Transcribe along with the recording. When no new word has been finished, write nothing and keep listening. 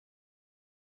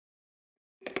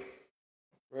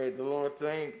Praise the Lord,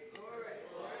 saints.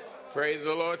 Praise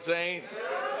the Lord, saints.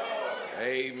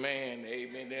 Amen.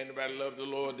 Amen. Anybody love the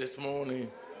Lord this morning?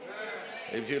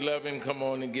 If you love him, come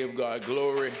on and give God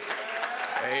glory.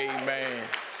 Amen.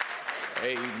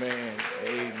 Amen.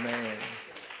 Amen.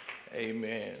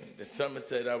 Amen. The psalmist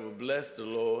said, I will bless the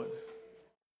Lord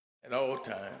at all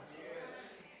times,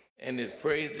 and his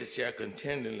praises shall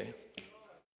continually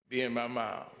be in my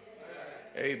mouth.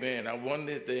 Amen. I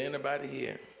wonder if there's anybody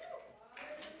here.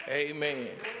 Amen.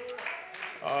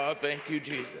 Oh, thank you,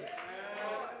 Jesus.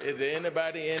 Is there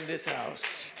anybody in this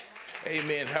house?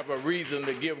 Amen. Have a reason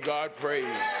to give God praise.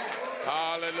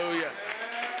 Hallelujah.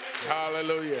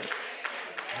 Hallelujah.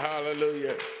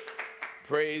 Hallelujah.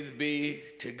 Praise be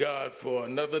to God for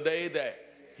another day that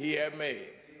he had made.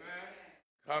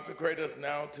 Consecrate us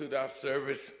now to thy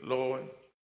service, Lord,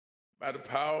 by the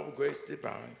power of grace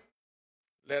divine.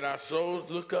 Let our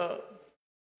souls look up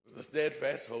with a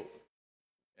steadfast hope,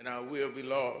 and our will be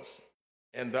lost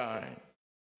in thine.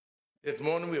 This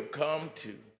morning we have come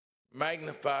to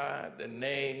magnify the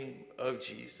name of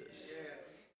Jesus.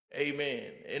 Amen.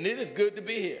 And it is good to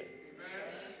be here.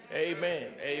 Amen.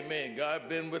 Amen. God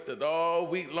been with us all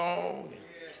week long,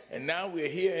 and now we're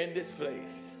here in this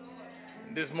place.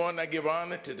 And this morning I give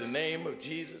honor to the name of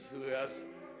Jesus, who is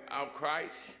our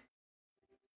Christ,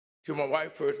 to my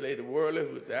wife, First Lady Worley,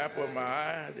 who's the apple of my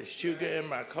eye, the sugar in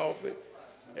my coffee.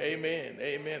 Amen.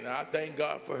 Amen. I thank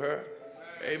God for her.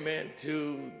 Amen.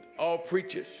 To all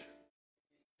preachers,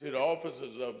 to the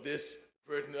officers of this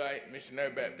First Night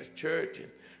Missionary Baptist Church, and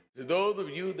to those of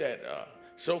you that are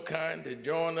so kind to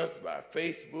join us by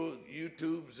Facebook,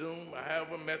 YouTube, Zoom,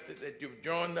 however method that you've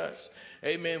joined us.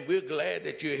 Amen. We're glad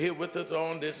that you're here with us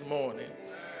on this morning.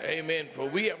 Amen. For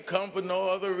we have come for no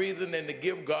other reason than to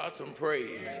give God some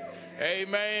praise.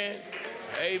 Amen.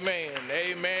 Amen.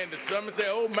 Amen. The psalmist said,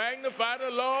 oh, magnify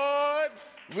the Lord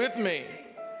with me,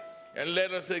 and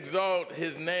let us exalt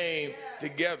his name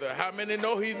together. How many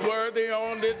know he's worthy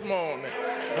on this morning?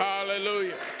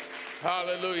 Hallelujah.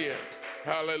 Hallelujah.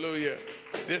 Hallelujah.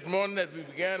 This morning as we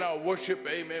began our worship,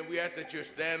 amen, we ask that you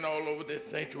stand all over this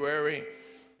sanctuary,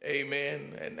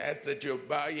 amen, and ask that you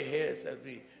bow your heads as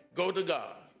we go to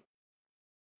God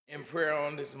in prayer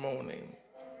on this morning.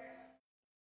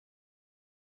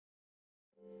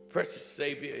 Precious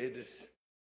Savior, it is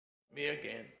me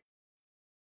again.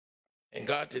 And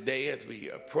God, today as we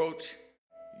approach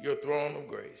your throne of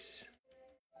grace,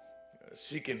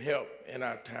 seeking help in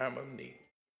our time of need.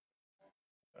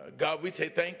 God, we say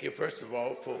thank you, first of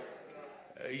all, for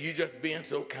you just being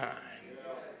so kind,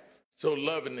 so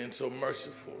loving, and so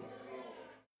merciful.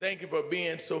 Thank you for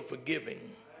being so forgiving,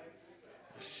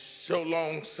 so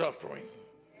long-suffering,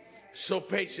 so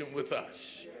patient with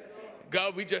us.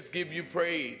 God, we just give you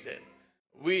praise, and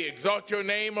we exalt your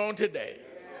name on today.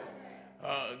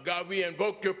 God, we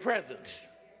invoke your presence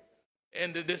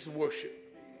into this worship.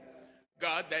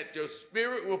 God, that your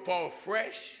spirit will fall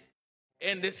fresh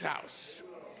in this house.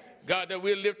 God, that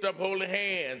we'll lift up holy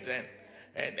hands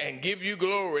and give you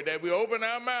glory, that we open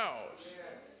our mouths,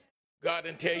 God,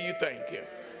 and tell you thank you.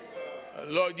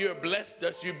 Lord, you have blessed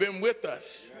us. You've been with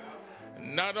us,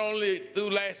 not only through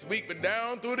last week, but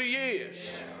down through the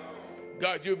years.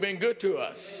 God, you've been good to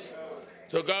us.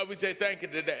 So, God, we say thank you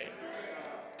today.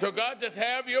 So, God, just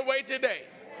have your way today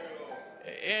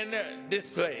in this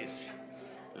place.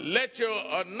 Let your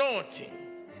anointing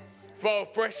fall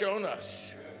fresh on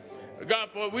us. God,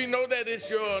 for we know that it's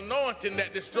your anointing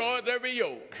that destroys every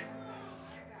yoke.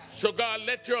 So, God,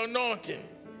 let your anointing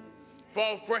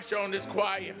fall fresh on this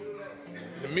choir,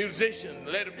 the musicians.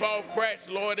 Let it fall fresh,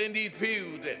 Lord, in these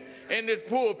pews and in this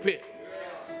pulpit.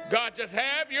 God, just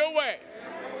have your way.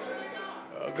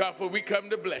 God, for we come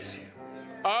to bless you.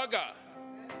 Our God,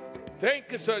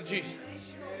 thank you, Sir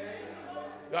Jesus.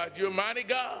 God, you're a mighty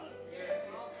God.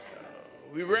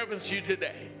 We reverence you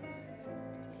today.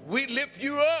 We lift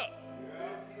you up.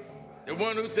 The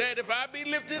one who said, if I be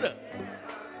lifted up,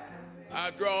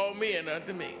 I'll draw all men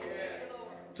unto me.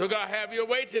 So God, have your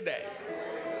way today.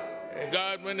 And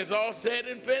God, when it's all said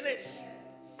and finished,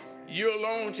 you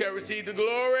alone shall receive the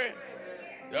glory,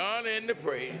 the honor, and the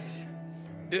praise.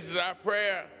 This is our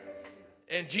prayer.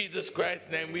 In Jesus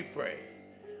Christ's name we pray.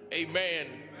 Amen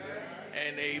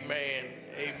and amen.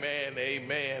 Amen.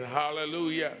 Amen.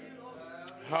 Hallelujah.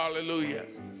 Hallelujah.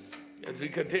 As we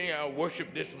continue our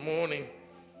worship this morning,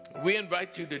 we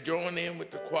invite you to join in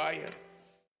with the choir.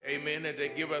 Amen. As they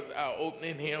give us our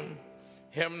opening hymn,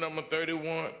 hymn number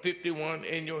 51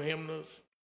 in your hymnals.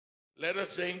 Let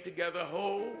us sing together,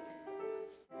 hold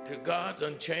to God's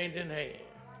unchanging hand.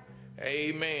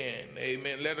 Amen.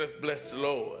 Amen. Let us bless the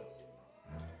Lord.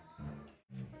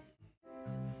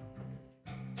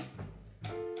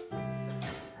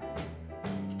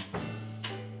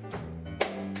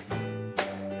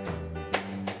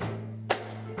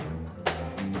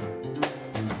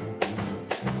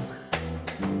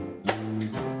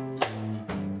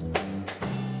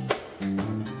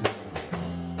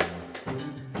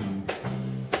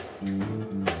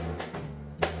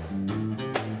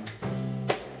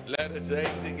 Let us sing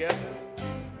together.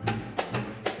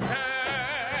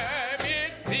 Time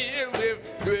is filled with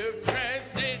swift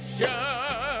transition.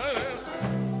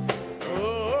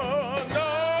 Oh, no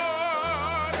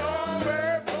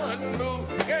weapon move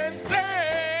can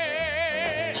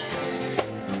stand.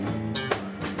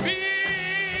 Be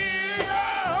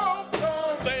your hope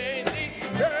on things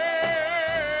eternal.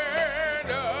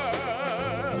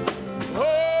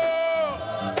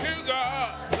 Oh, to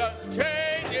God the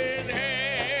changing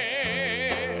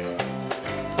hand.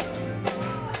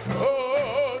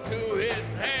 Oh, to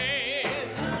his hand,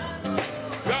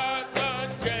 God's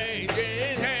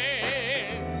unchanging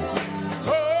hand.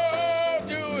 Oh,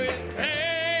 to his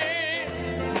hand,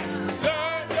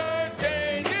 God's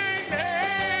unchanging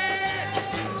hand.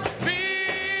 Be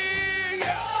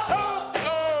your hope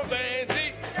on things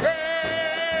eternal.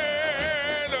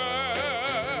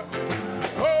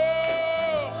 Oh,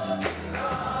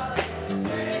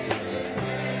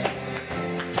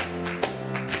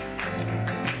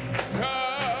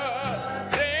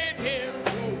 trust in him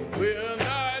who will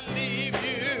not leave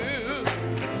you.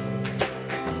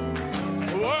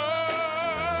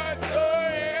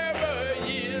 Whatsoever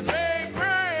years may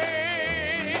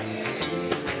bring,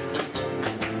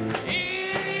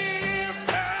 if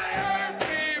my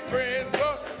earthly friends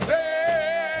forsake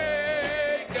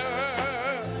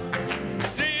us,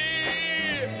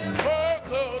 see more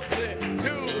closely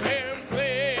to him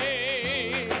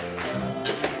cling.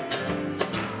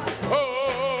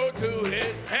 Oh, to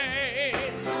his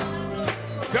hand,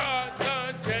 God's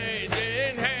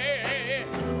unchanging hand.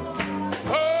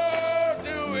 Oh,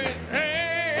 to his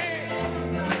hand,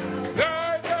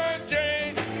 God's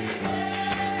unchanging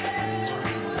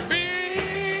hand. Be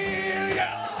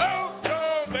your hope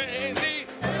on things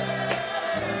eternal.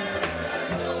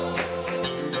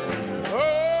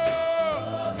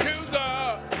 Oh, to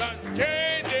God's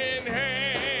unchanging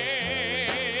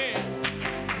hand.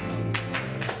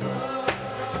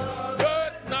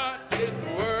 But not this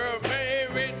world may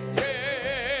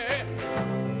riches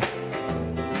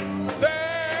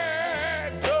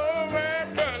that so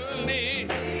rapidly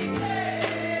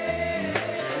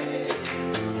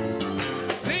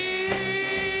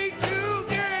seek to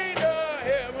gain a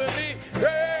heavenly treasure.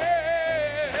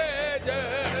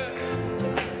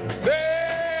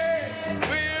 They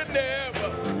will never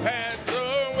pass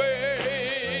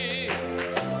away.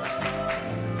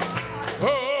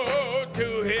 Oh, to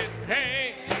his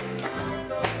hand,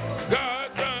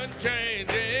 God's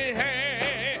unchanging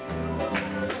hand.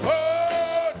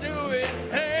 Oh, to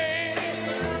his hand,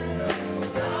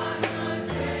 God's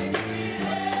unchanging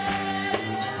hand.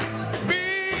 Be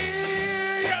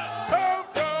your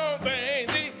hope on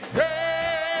things eternal.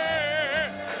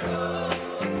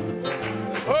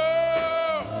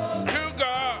 Oh, to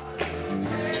God.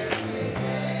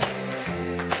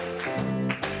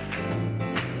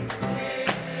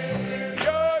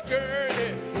 Your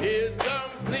journey is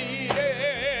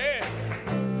completed.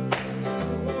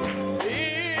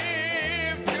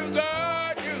 If to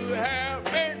God you have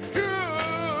been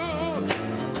true,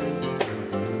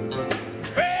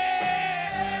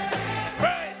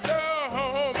 right to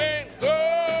home and go.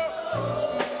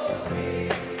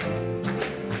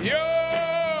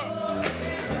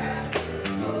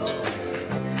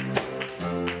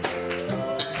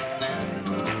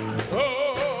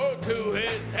 Oh, to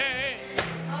his hand,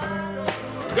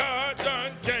 God's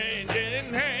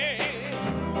unchanging hand.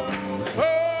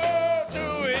 Oh,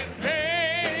 to his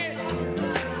hand,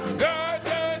 God's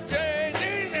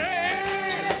unchanging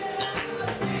hand.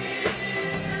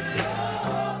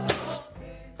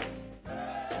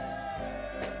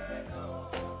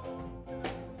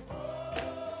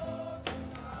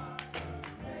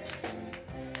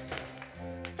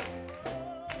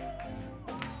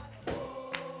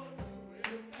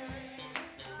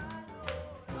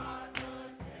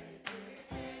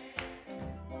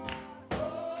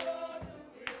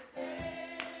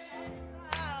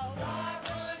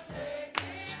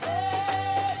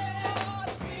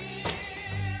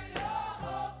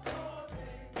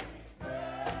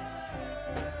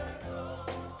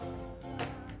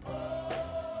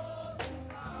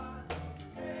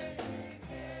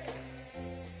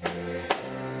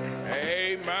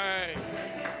 Amen.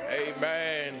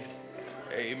 Amen.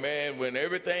 Amen. When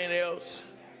everything else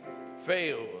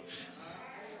fails,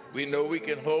 we know we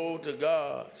can hold to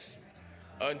God's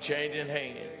unchanging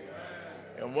hand.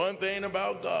 And one thing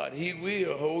about God, he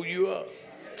will hold you up.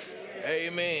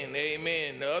 Amen.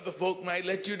 Amen. The other folk might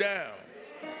let you down,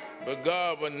 but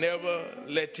God will never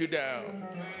let you down.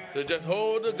 So just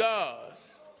hold to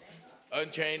God's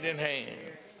unchanging hand.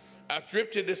 Our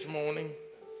scripture this morning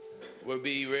will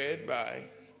be read by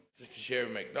Sister Sherry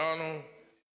McDonald,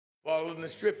 following the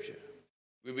scripture,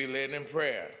 we'll be led in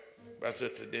prayer by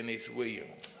Sister Denise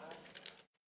Williams.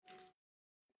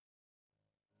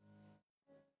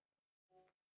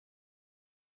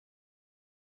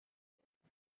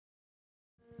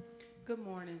 Good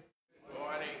morning. Good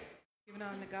morning. Giving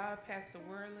honor to God, Pastor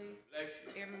Worley, Bless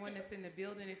you. everyone that's in the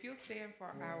building. If you'll stand for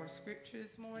our scripture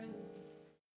this morning.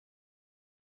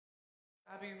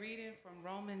 I'll be reading from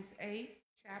Romans 8,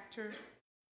 chapter,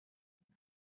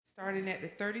 starting at the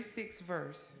 36th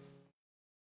verse.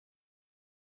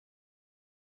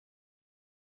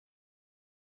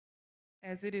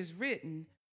 As it is written,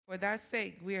 for thy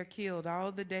sake we are killed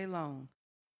all the day long.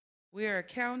 We are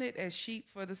accounted as sheep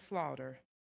for the slaughter.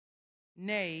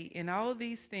 Nay, in all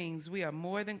these things we are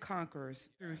more than conquerors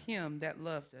through him that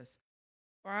loved us.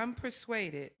 For I'm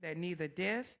persuaded that neither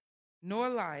death, nor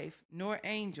life, nor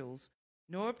angels,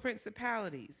 nor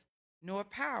principalities, nor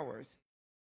powers,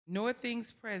 nor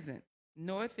things present,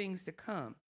 nor things to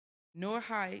come, nor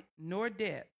height, nor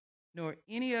depth, nor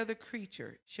any other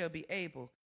creature shall be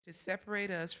able to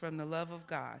separate us from the love of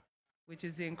God, which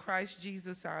is in Christ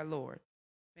Jesus our Lord.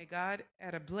 May God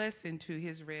add a blessing to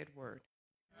his read word.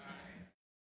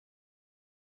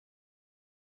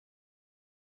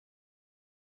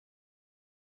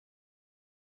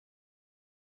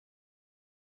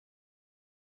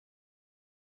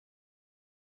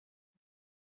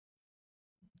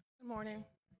 Good morning.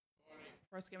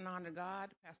 First, giving honor to God,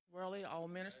 Pastor Worley, all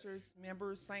ministers,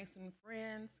 members, saints, and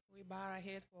friends. We bow our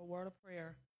heads for a word of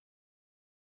prayer.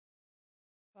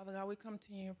 Father God, we come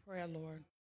to you in prayer, Lord,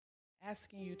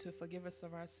 asking you to forgive us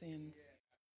of our sins.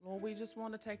 Lord, we just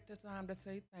want to take the time to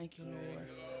say thank you, Lord.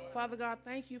 Father God,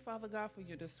 thank you, Father God, for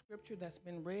the scripture that's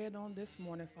been read on this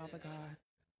morning, Father God.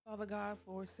 Father God,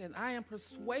 for it said, I am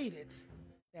persuaded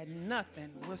that nothing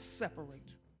will separate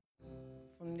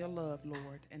from your love,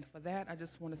 Lord. And for that, I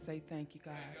just want to say thank you,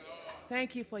 God.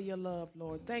 Thank you for your love,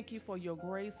 Lord. Thank you for your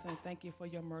grace, and thank you for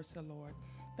your mercy, Lord.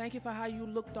 Thank you for how you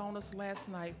looked on us last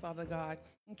night, Father God,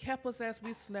 and kept us as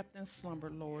we slept and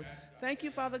slumbered, Lord. Thank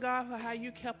you, Father God, for how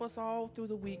you kept us all through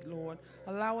the week, Lord,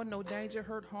 allowing no danger,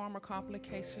 hurt, harm, or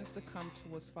complications to come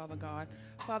to us, Father God.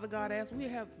 Father God, as we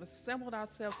have assembled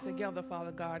ourselves together,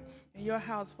 Father God, in your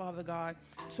house, Father God,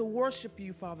 to worship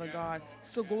you, Father God,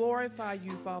 to glorify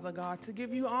you, Father God, to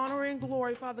give you honor and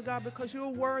glory, Father God, because you're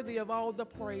worthy of all the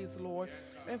praise, Lord.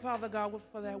 And Father God,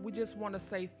 for that, we just want to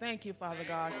say thank you, Father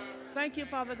God. Thank you,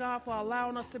 Father God, for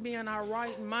allowing us to be in our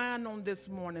right mind on this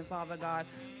morning, Father God.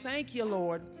 Thank you,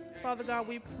 Lord. Father God,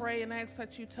 we pray and ask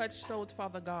that you touch those,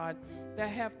 Father God, that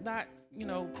have not,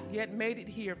 yet made it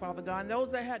here, Father God. And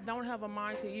those that don't have a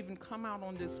mind to even come out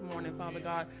on this morning, Father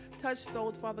God. Touch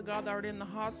those, Father God, that are in the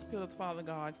hospitals, Father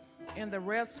God, in the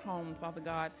rest homes, Father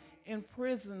God, in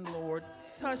prison, Lord.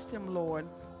 Touch them, Lord.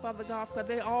 Father God, because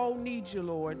they all need you,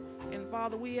 Lord. And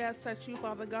Father, we ask that you,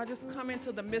 Father God, just come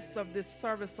into the midst of this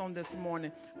service on this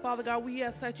morning. Father God, we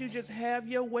ask that you just have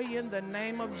your way in the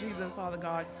name of Jesus, Father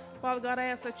God. Father God, I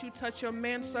ask that you touch your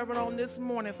manservant on this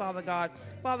morning, Father God.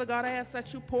 Father God, I ask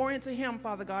that you pour into him,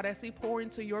 Father God, as he pour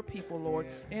into your people, Lord,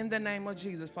 in the name of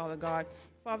Jesus, Father God.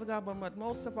 Father God, but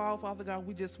most of all, Father God,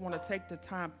 we just want to take the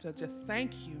time to just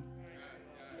thank you,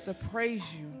 to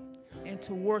praise you, and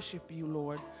to worship you,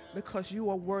 Lord, because you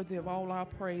are worthy of all our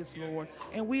praise, Lord.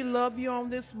 And we love you on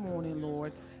this morning,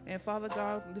 Lord. And Father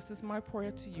God, this is my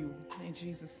prayer to you. In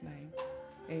Jesus' name,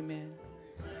 amen.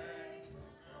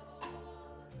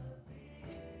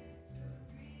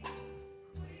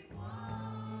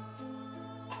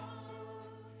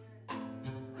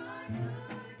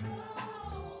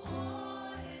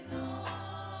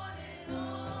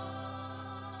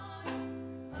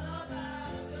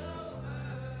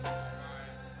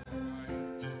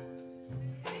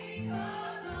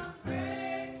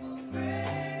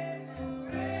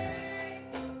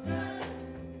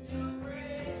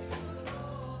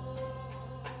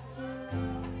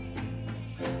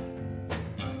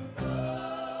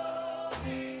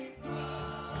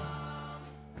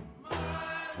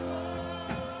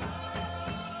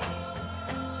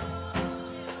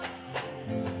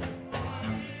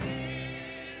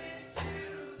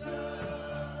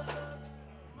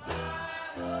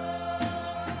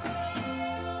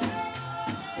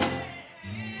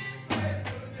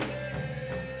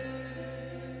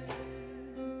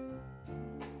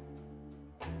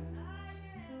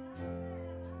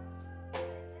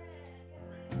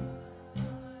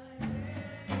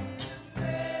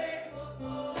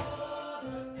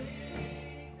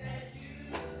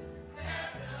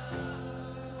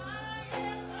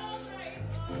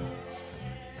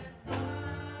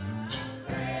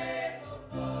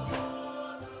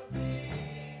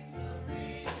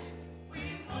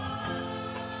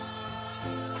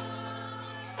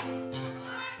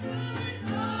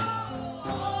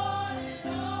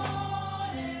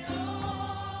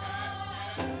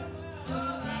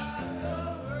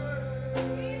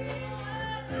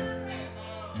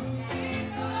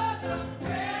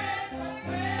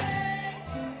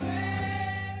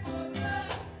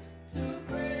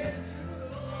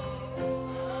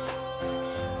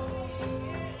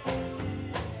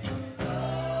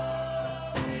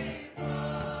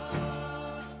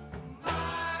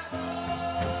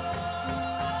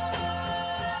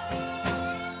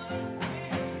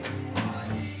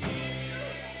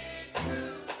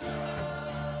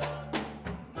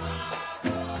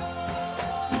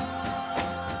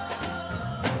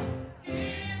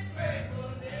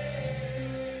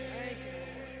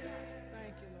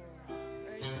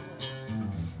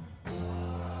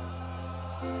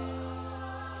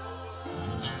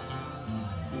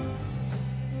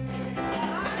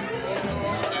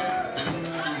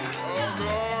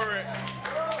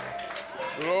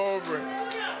 Glory.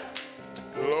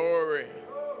 Glory.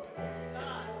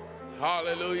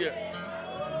 Hallelujah.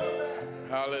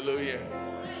 Hallelujah.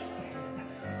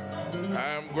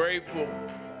 I'm grateful.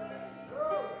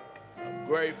 I'm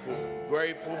grateful.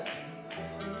 Grateful.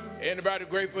 Anybody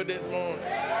grateful this morning?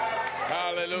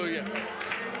 Hallelujah.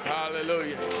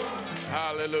 Hallelujah.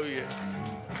 Hallelujah.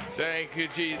 Thank you,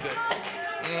 Jesus.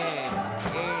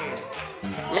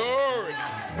 Glory.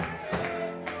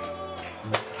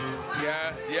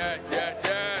 Yes, yes, yes,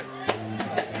 yes.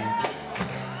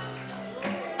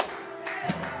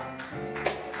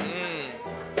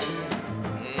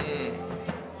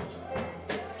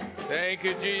 Thank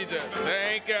you, Jesus.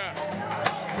 Thank you.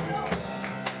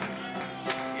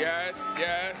 Yes,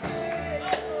 yes.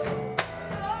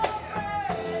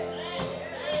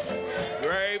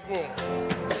 Grateful.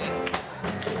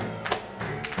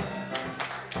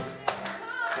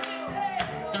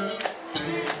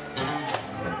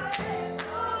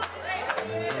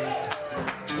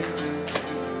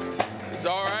 It's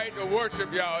all right to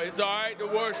worship, y'all. It's all right to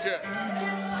worship.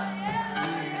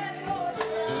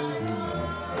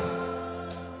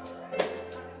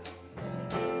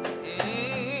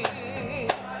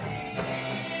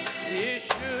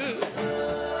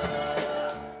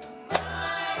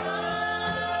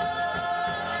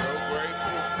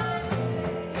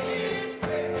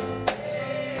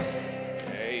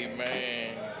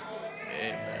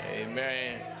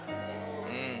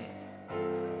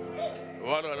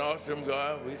 What an awesome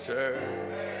God we serve.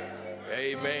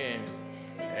 Amen.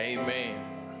 Amen.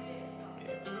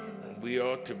 We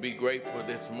ought to be grateful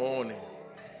this morning.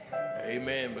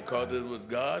 Amen. Because it was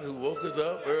God who woke us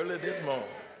up early this morning.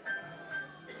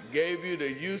 Gave you the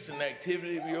use and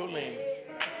activity of your limbs.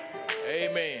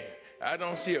 Amen. I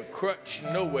don't see a crutch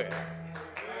nowhere.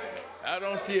 I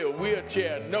don't see a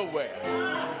wheelchair nowhere.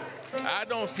 I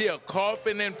don't see a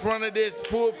coffin in front of this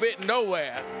pulpit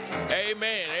nowhere.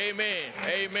 Amen, amen,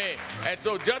 amen. And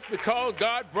so just because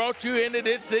God brought you into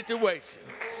this situation,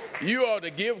 you ought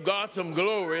to give God some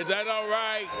glory. Is that all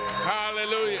right?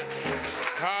 Hallelujah.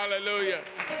 Hallelujah.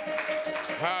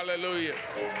 Hallelujah.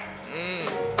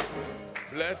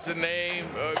 Bless the name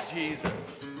of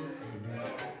Jesus.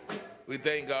 We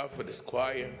thank God for this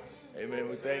choir. Amen.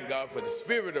 We thank God for the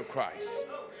Spirit of Christ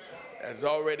that's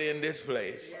already in this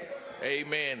place.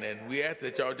 Amen. And we ask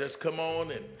that y'all just come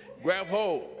on and grab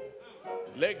hold.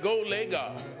 Let go, let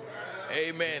God.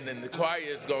 Amen. And the choir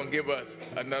is going to give us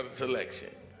another selection.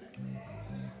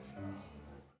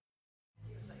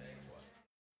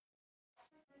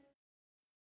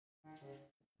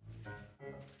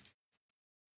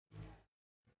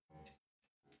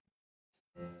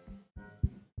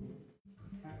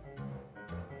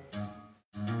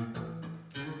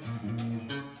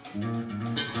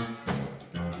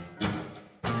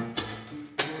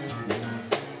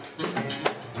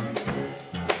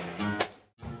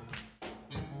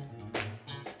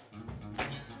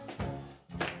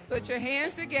 Put your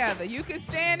hands together. You can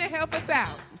stand and help us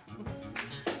out.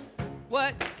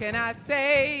 What can I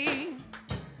say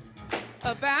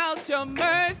about your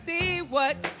mercy?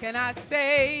 What can I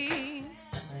say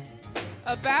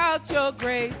about your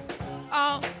grace?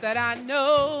 All that I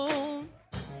know,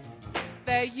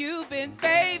 that you've been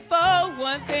faithful.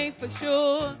 One thing for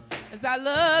sure is I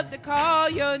love to call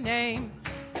your name.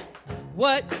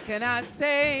 What can I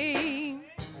say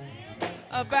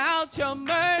about your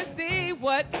mercy?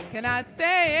 What can I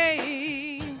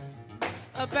say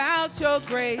about your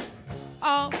grace?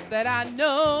 All that I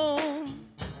know,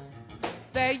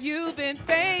 that you've been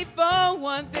faithful.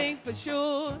 One thing for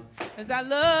sure is I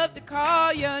love to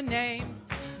call your name.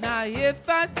 Now if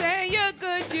I say you're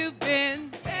good, you've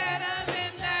been better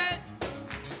than that.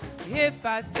 If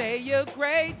I say you're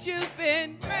great, you've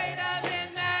been greater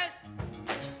than that.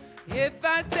 If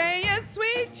I say you're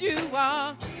sweet, you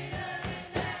are.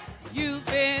 You've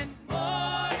been more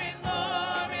and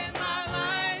more in my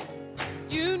life.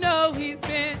 You know he's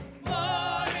been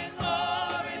more and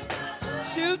more in my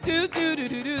life. Shoot, do, do, do,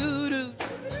 do, do, do.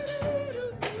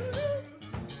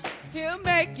 He'll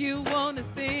make you want to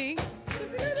sing.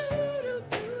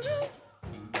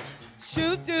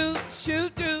 Shoot, do,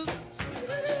 shoot, do.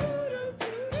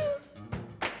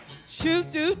 Shoot,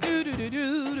 do, do, do, do,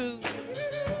 do, do.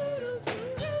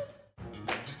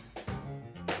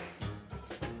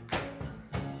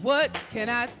 What can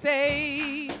I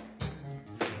say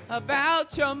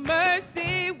about your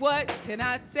mercy? What can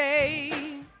I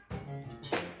say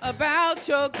about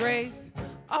your grace?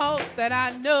 All that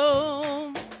I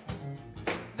know,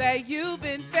 that you've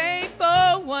been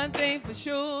faithful. One thing for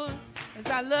sure is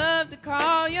I love to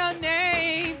call your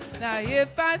name. Now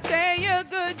if I say you're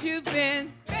good, you've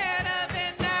been better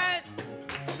than that.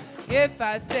 If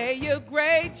I say you're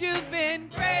great, you've been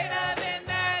greater than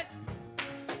that.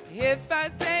 If I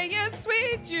say you're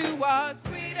sweet, you are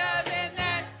sweeter than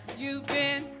that. You've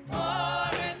been more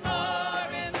and more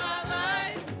in my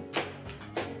life.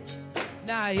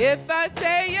 Now if I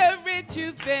say you're rich,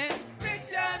 you've been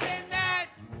richer than that.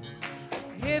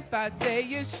 If I say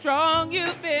you're strong,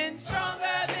 you've been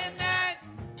stronger than that.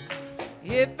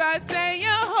 If I say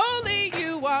you're holy,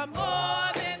 you are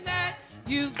more than that.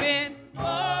 You've been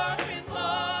more and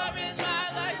more in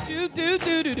my life. Shoot do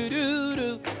do do do do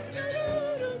do.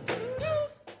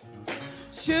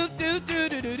 Shoot do do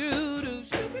do do do do.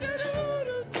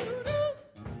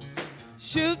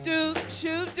 Shoot do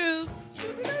shoot do.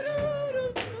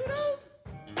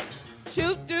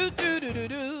 Shoot do do do do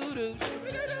do do.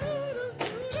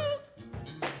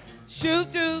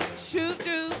 Shoot do shoot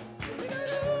do.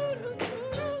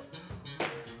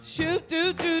 Shoot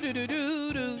do do do do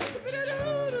do do.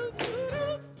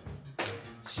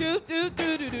 Shoot do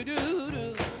do do do do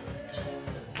do.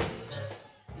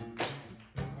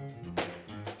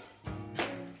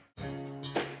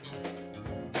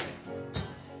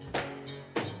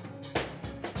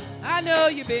 I know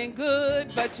you've been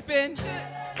good, but you've been good.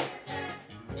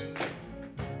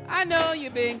 I know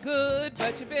you've been good,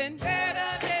 but you've been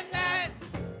better than that.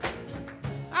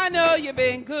 I know you've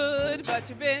been good, but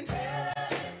you've been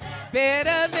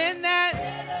better than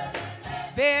that.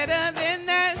 Better than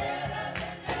that.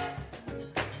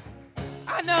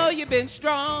 I know you've been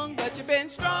strong, but you've been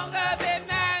stronger than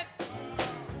that.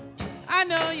 I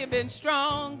know you've been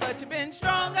strong, but you've been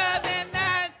stronger than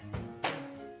that.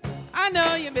 I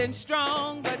know you've been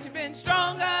strong, but you've been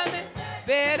stronger than,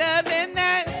 better than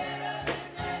that,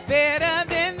 better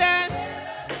than that,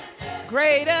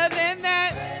 greater than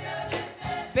that,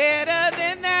 better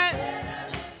than that,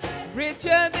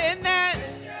 richer than that,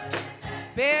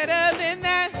 better than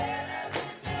that,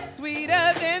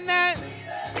 sweeter than that,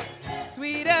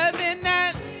 sweeter than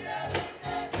that,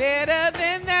 better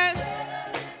than that,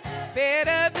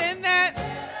 better than that,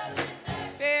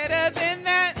 better than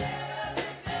that.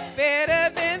 Better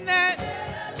than that.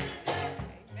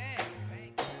 Amen.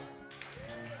 Thank you.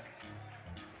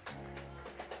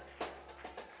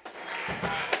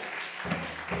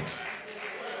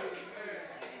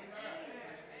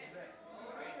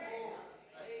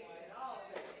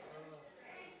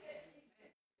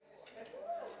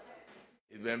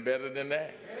 It's been better than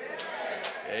that.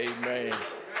 Amen.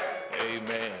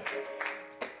 Amen.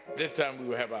 This time we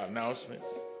will have our announcements.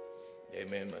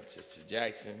 Amen. My Sister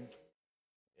Jackson.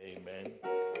 Amen.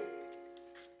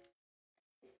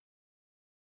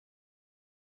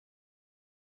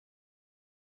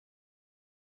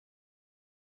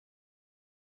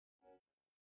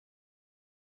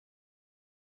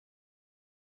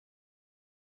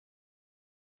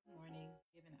 Good morning.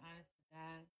 Giving honors to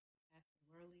God, Pastor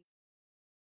Worley.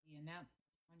 The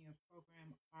announcements on your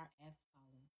program are as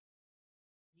follows.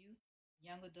 Youth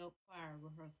Young Adult Choir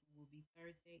rehearsal will be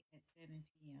Thursday at 7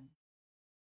 p.m.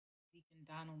 Deacon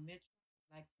Donald Mitchell would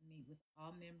like to meet with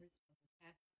all members of the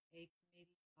Pastor's Aid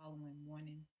Committee following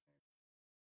morning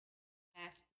service.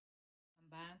 Pastor,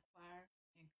 Combined Choir,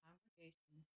 and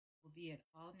Congregation will be at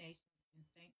All Nations in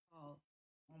St. Paul's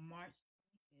on March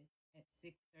 25th at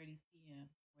 6:30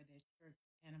 p.m. for their church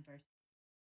anniversary.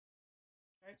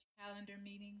 Church calendar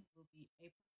meeting will be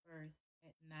April 1st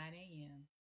at 9 a.m.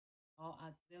 All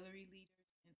auxiliary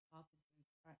leaders and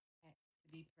officers are asked to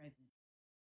be present.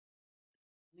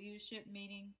 Leadership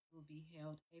meeting will be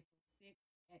held April 6th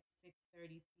at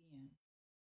 6:30 p.m.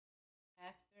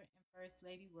 Pastor and First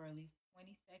Lady Worley's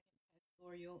 22nd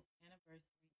pastoral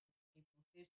anniversary is April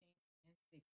 15th and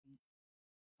 16th.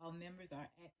 All members are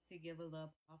asked to give a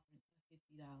love offering of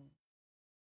 $50.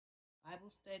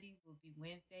 Bible study will be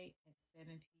Wednesday at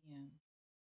 7 p.m.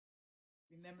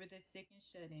 Remember the sick and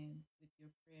shut-in with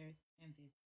your prayers and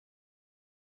visits.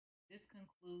 This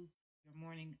concludes your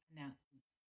morning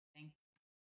announcements. Thank you.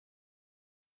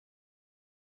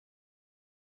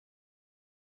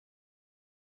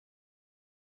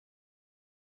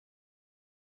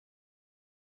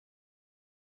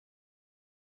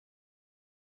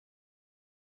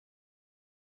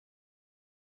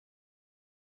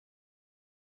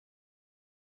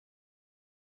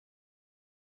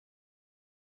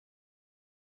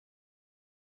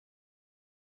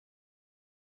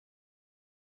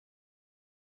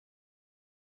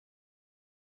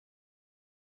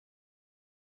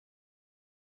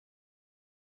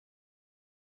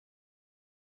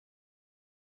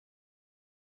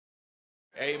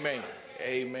 Amen.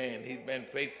 Amen. He's been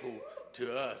faithful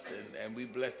to us, and we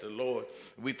bless the Lord.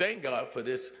 We thank God for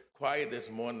this choir this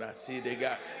morning. I see they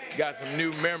got some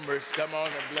new members. Come on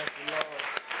and bless the Lord.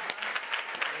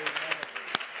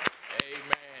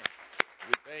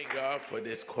 Thank God for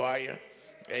this choir,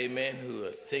 amen, who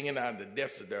are singing out of the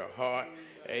depths of their heart,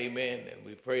 amen, and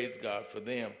we praise God for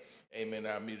them, amen,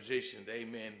 our musicians,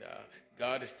 amen.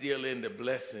 God is still in the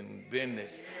blessing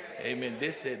business, amen.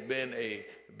 This has been a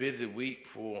busy week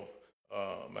for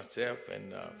myself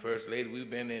and First Lady. We've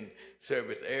been in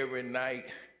service every night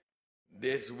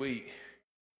this week,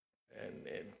 and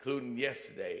including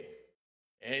yesterday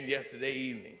and yesterday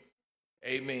evening,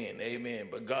 amen, amen.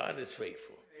 But God is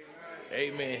faithful.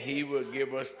 Amen. He will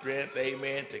give us strength,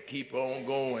 amen, to keep on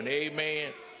going.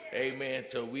 Amen. Amen.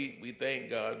 So we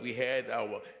thank God. We had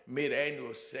our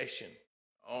mid-annual session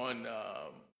on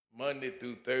Monday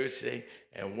through Thursday,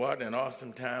 and what an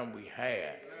awesome time we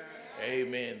had.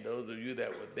 Amen. Those of you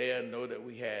that were there know that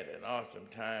we had an awesome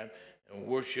time in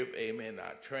worship. Amen.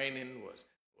 Our training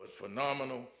was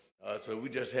phenomenal. So we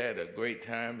just had a great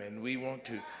time, and we want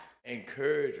to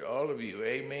encourage all of you.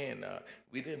 Amen.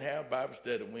 We didn't have Bible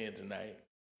study Wednesday night.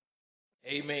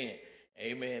 Amen.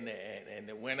 Amen. And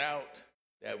it went out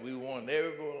that we want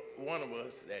every one of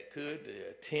us that could to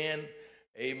attend,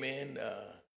 amen,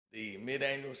 the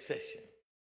mid-annual session.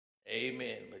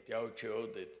 Amen. But y'all chose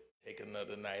to take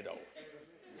another night off.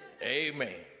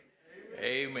 Amen.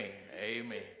 Amen.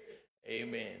 Amen.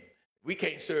 Amen. We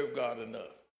can't serve God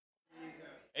enough.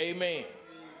 Amen.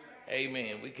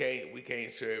 Amen. We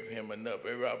can't serve him enough.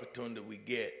 Every opportunity we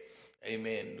get,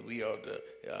 amen, we ought to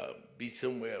be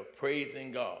somewhere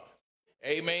praising God.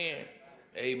 Amen.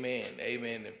 Amen.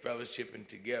 Amen. And fellowshipping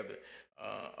together.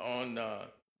 On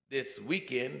this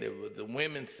weekend, there was a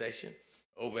women's session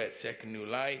over at Second New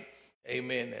Light.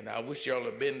 Amen. And I wish y'all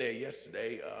had been there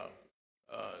yesterday.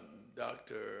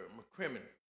 Dr. McCrimmon,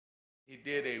 he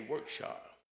did a workshop.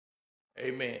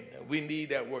 Amen. We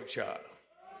need that workshop.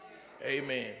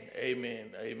 Amen, amen,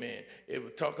 amen. It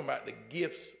was talking about the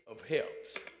gifts of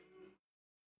helps.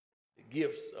 The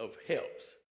gifts of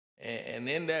helps. And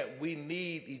in that, we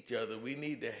need each other. We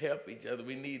need to help each other.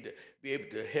 We need to be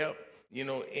able to help, in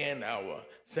our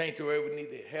sanctuary. We need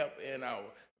to help in our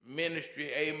ministry.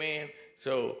 Amen.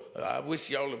 So I wish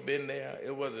y'all had been there.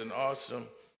 It was an awesome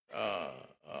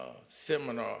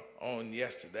seminar on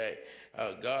yesterday.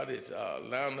 God is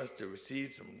allowing us to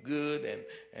receive some good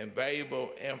and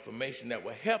valuable information that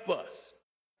will help us,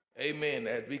 amen,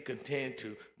 as we continue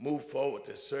to move forward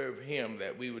to serve him,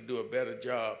 that we would do a better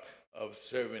job of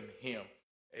serving him.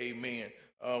 Amen.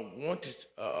 Want to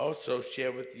also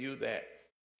share with you that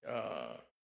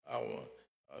our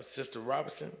Sister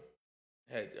Robinson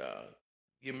had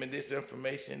given me this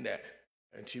information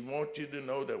and she wants you to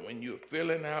know that when you're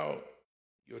filling out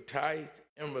your tithe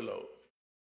envelope,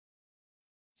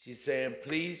 she's saying,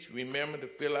 please remember to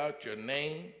fill out your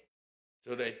name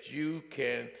so that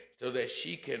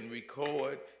she can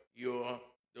record your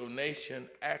donation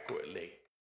accurately.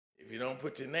 If you don't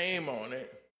put your name on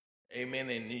it, amen,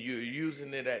 and you're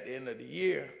using it at the end of the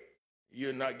year,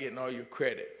 you're not getting all your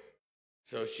credit.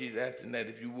 So she's asking that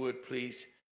if you would please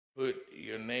put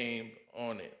your name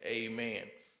on it. Amen.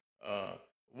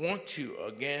 Want to,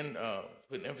 again,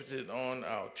 put emphasis on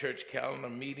our church calendar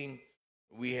meeting.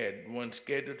 We had one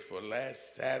scheduled for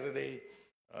last Saturday,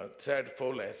 Saturday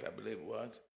before last, I believe it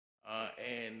was,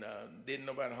 and didn't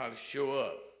nobody how to show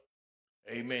up.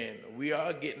 Amen. We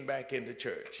are getting back into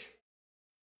church.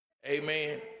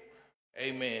 Amen.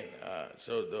 Amen.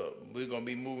 So we're going to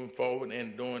be moving forward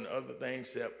and doing other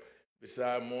things except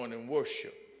beside morning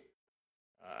worship.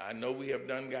 I know we have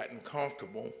gotten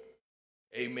comfortable,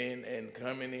 amen, and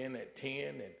coming in at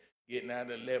 10 and getting out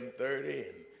at 11:30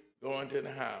 and going to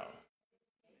the house.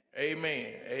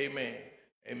 Amen, amen,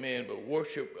 amen. But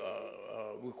worship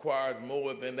requires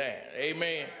more than that.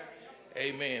 Amen,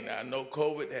 amen. I know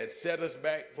COVID has set us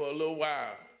back for a little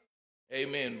while.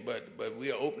 Amen, but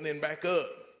we are opening back up.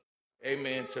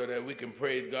 Amen, so that we can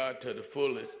praise God to the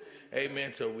fullest.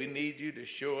 Amen, so we need you to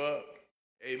show up.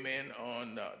 Amen,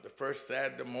 on the first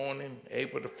Saturday morning,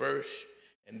 April the 1st.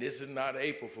 And this is not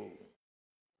April Fool.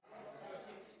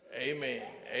 Amen,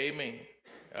 amen.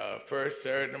 First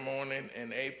Saturday morning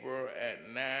in April at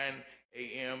 9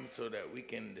 a.m. so that we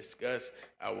can discuss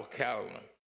our calendar.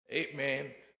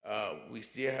 Amen. We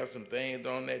still have some things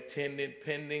on that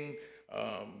pending.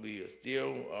 We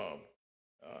still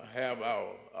have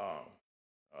our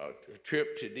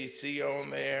trip to D.C. on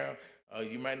there.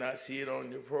 You might not see it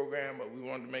on your program, but we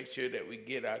want to make sure that we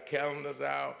get our calendars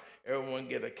out. Everyone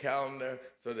get a calendar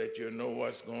so that you'll know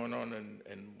what's going on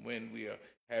and when we are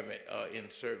having in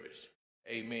service.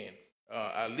 Amen.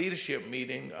 Our leadership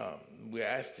meeting, we're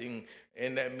asking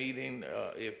in that meeting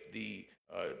if the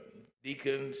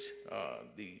deacons,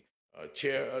 the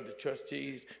chair of the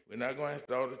trustees, we're not going to ask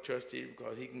all the trustees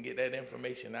because he can get that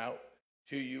information out.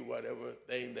 to you, whatever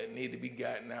thing that need to be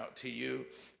gotten out to you.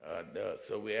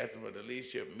 So we're asking for the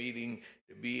leadership meeting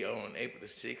to be on April the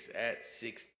 6th at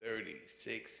 6:30.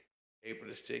 April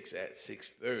the 6th at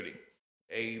 6:30.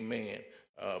 Amen.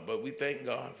 But we thank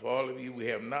God for all of you. We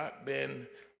have not been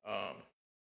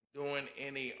doing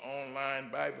any online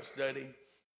Bible study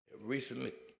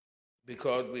recently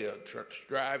because we are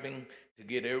striving to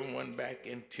get everyone back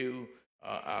into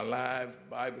our live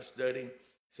Bible study.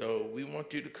 So we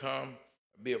want you to come,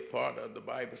 be a part of the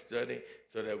Bible study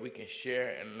so that we can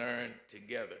share and learn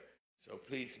together. So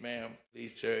please, ma'am,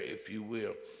 please, sir, if you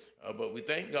will. But we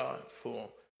thank God for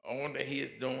all that he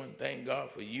is doing. Thank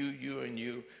God for you, and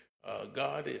you.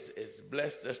 God has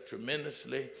blessed us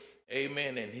tremendously.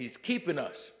 Amen. And he's keeping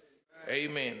us.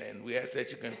 Amen. And we ask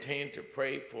that you continue to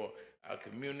pray for our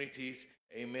communities.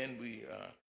 Amen. We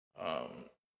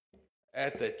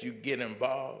ask that you get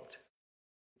involved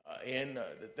in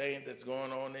the thing that's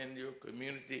going on in your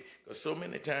community, because so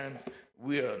many times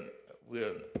we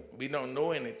don't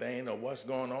know anything or what's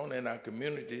going on in our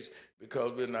communities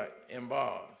because we're not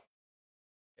involved.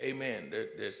 Amen.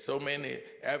 There's so many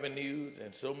avenues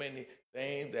and so many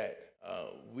things that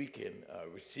we can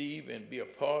receive and be a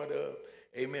part of.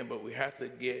 Amen. But we have to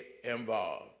get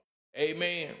involved.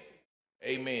 Amen.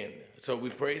 Amen. So we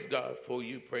praise God for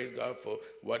you. Praise God for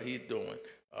what he's doing.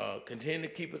 Continue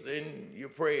to keep us in your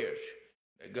prayers,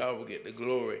 that God will get the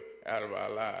glory out of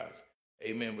our lives.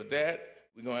 Amen. With that,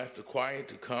 we're going to ask the choir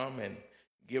to come and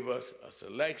give us a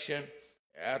selection.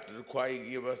 After the choir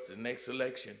give us the next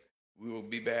selection, we will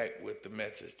be back with the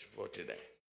message for today.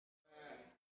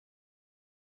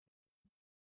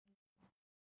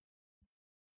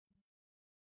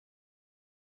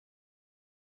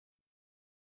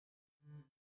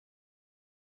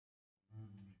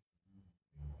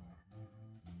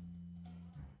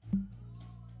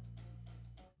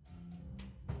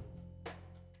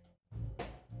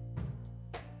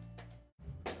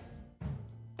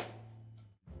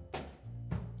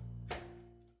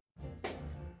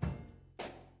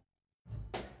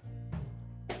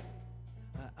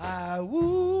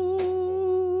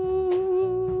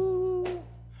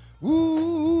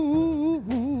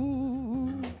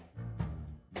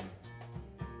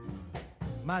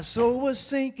 My soul was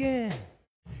sinking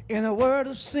in a world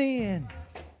of sin,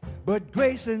 but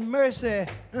grace and mercy,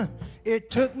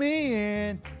 it took me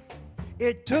in.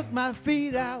 It took my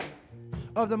feet out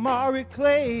of the miry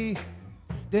clay,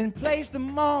 then placed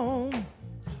them on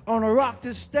a rock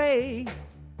to stay.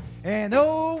 And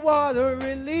oh, what a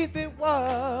relief it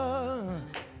was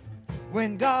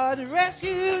when God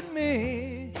rescued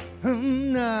me.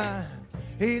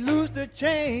 He loosed the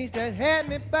chains that had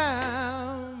me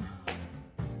bound,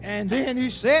 and then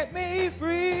he set me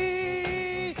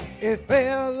free. It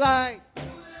felt like,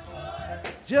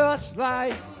 just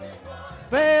like,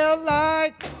 felt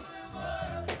like,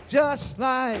 just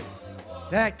like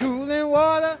that cooling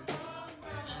water.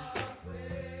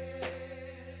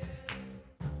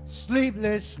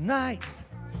 Sleepless nights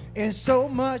in so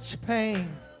much pain,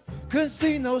 couldn't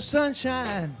see no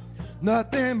sunshine,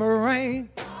 nothing but rain.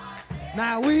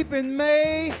 Now weeping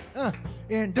may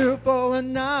endure for a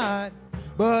night,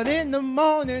 but in the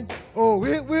morning, oh,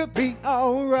 it will be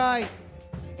all right.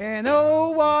 And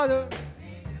oh, water,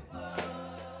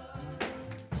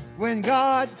 when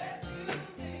God,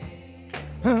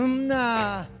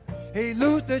 he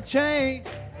loosed the chain,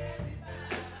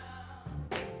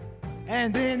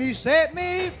 and then he set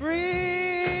me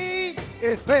free.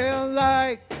 It felt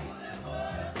like,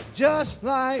 just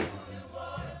like,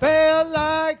 felt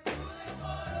like,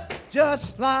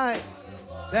 just like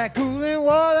that cooling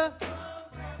water.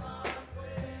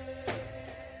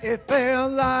 It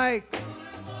felt like,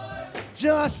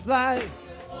 just like,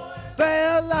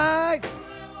 felt like,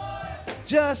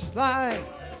 just like,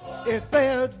 it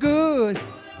felt good,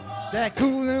 that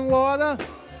cooling water,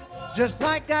 just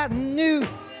like I knew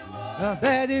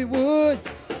that it would,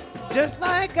 just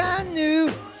like I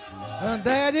knew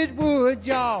that it would,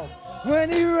 y'all.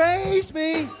 When he raised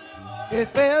me,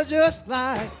 it felt just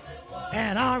like,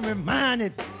 and I'm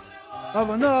reminded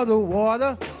of another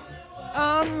water.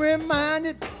 I'm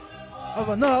reminded of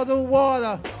another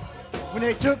water. When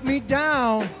they took me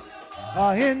down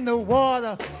in the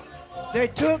water, they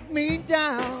took me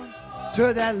down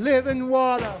to that living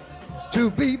water to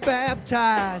be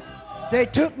baptized. They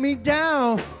took me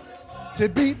down to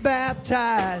be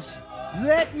baptized.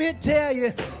 Let me tell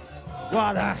you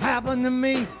what happened to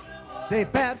me. They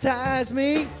baptized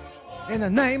me in the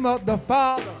name of the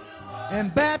Father,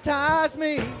 and baptized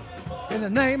me in the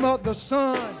name of the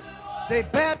Son. They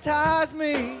baptized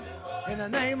me in the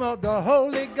name of the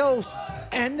Holy Ghost,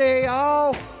 and they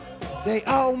all they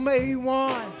all made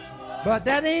one. But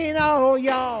that ain't all,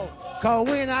 y'all. 'Cause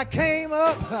when I came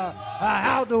up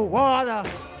out the water,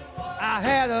 I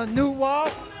had a new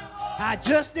walk. I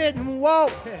just didn't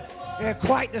walk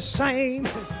quite the same.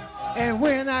 And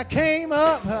when I came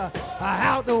up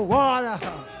out the water,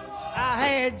 I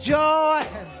had joy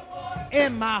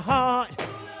in my heart.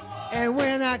 And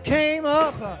when I came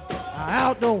up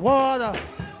out the water,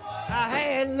 I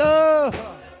had love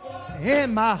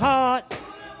in my heart.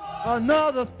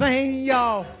 Another thing,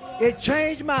 y'all, it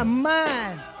changed my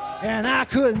mind, and I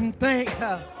couldn't think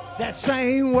that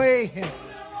same way.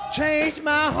 Changed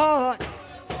my heart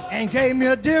and gave me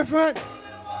a different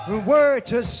word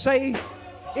to say.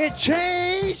 It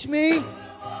changed me,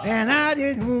 and I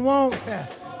didn't want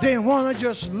to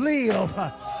just live.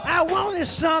 I wanted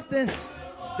something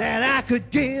that I could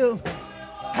give.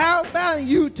 How about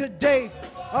you today?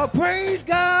 Praise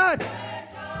God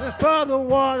for the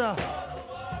water.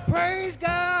 Praise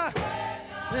God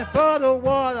for the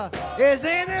water. Is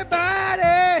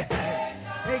anybody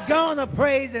gonna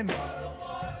praise him?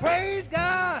 Praise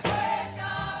God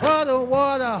for the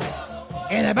water.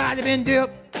 Anybody been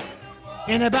dipped?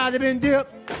 Anybody been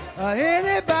dipped?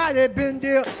 Anybody been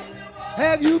dipped?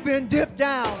 Have you been dipped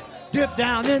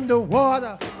down in the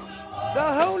water? The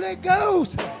Holy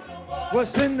Ghost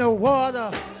was in the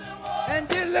water, and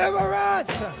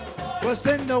deliverance was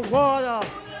in the water.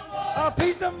 A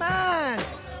peace of mind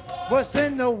was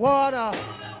in the water,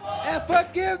 and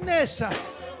forgiveness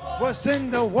was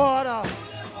in the water.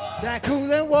 That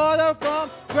cooling water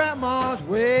from Grandma's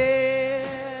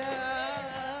well.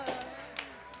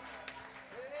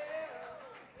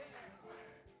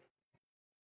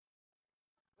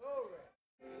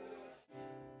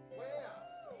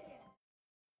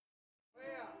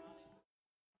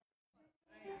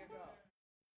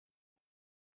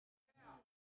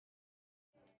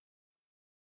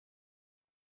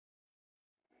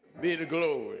 Be the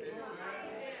glory.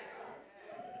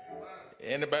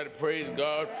 Anybody praise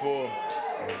God for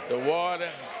the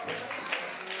water?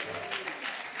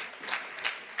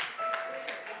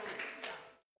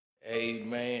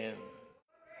 Amen.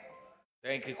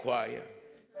 Thank you, choir.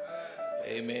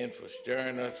 Amen, for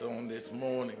stirring us on this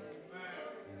morning.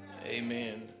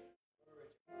 Amen.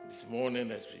 This morning,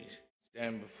 as we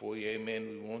stand before you,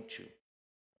 amen, we want to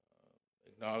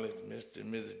acknowledge Mr.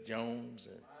 and Mrs. Jones,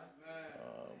 and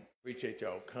appreciate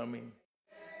y'all coming.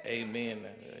 Amen.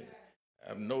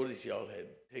 I've noticed y'all had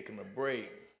taken a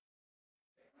break.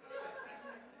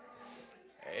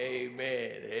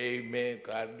 Amen. Amen.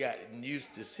 I've gotten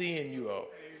used to seeing you all.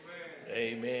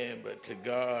 Amen. But to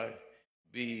God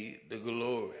be the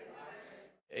glory.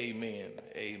 Amen.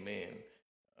 Amen.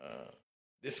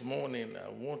 This morning, I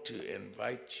want to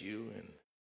invite you, and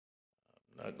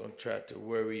I'm not going to try to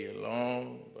worry you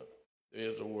long, but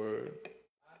there's a word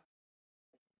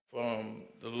from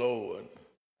the Lord.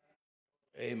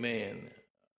 Amen.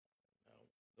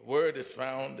 The word is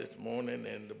found this morning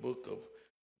in the book of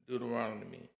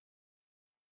Deuteronomy,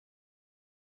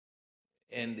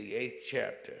 in the 8th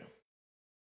chapter,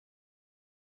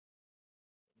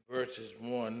 verses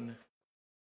 1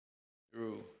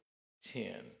 through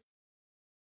 10.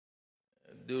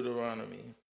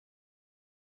 Deuteronomy,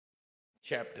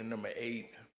 chapter number 8,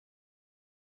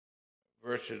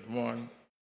 verses 1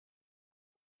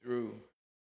 through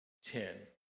 10.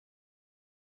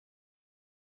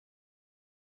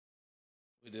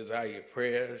 We desire your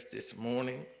prayers this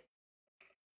morning.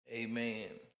 Amen.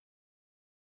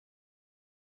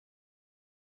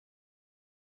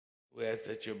 We ask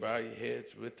that you bow your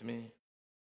heads with me.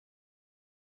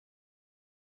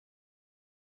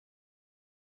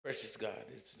 Precious God,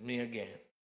 it's me again.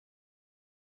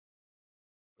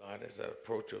 God, as I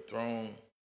approach your throne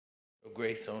of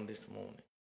grace on this morning,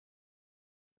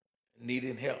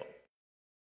 needing help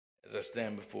as I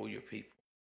stand before your people.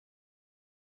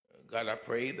 God, I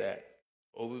pray that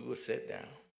Obie will sit down.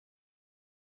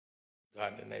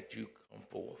 God, and that you come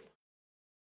forth.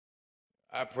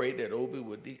 I pray that Obie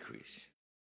will decrease.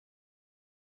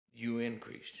 You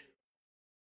increase.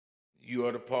 You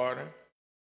are the potter.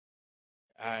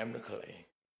 I am the clay.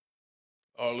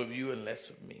 All of you and less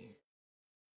of me.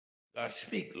 God,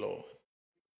 speak, Lord,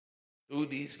 through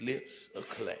these lips of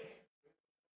clay.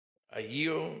 I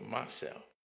yield myself.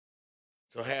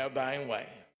 So have thine way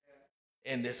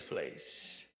in this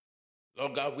place.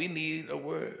 Lord God, we need a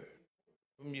word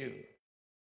from you.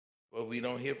 But we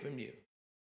don't hear from you.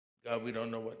 God, we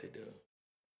don't know what to do.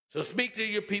 So speak to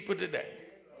your people today.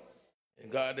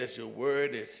 And God, as your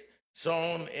word is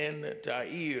sown into our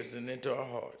ears and into our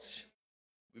hearts,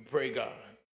 we pray, God,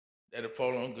 that it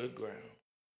fall on good ground.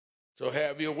 So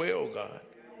have your way, oh God.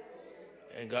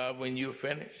 And God, when you're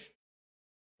finished,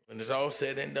 when it's all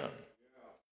said and done,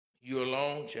 you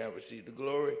alone shall receive the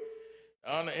glory,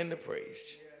 the honor, and the praise.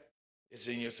 It's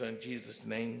in your Son, Jesus'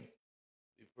 name,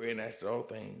 we pray and ask all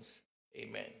things.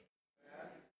 Amen.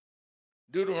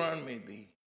 Deuteronomy, the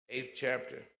 8th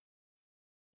chapter,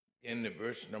 in the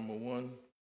verse number 1,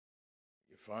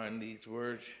 you find these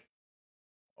words.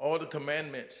 All the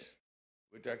commandments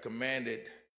which I commanded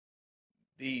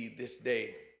thee this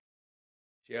day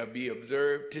shall be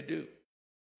observed to do,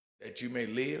 that you may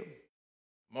live,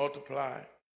 multiply,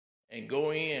 and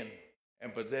go in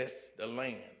and possess the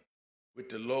land which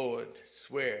the Lord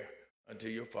sware unto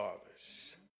your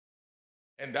fathers.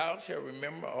 And thou shalt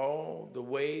remember all the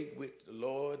way which the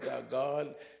Lord thy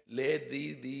God led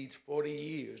thee these 40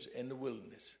 years in the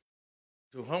wilderness,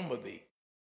 to humble thee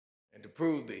and to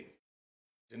prove thee,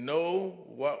 to know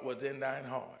what was in thine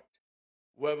heart,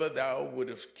 whether thou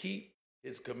wouldest keep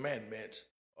his commandments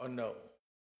or no.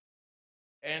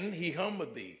 And he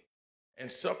humbled thee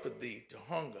and suffered thee to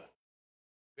hunger,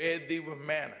 fed thee with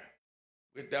manna,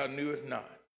 which thou knewest not,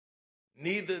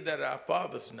 neither that our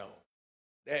fathers know,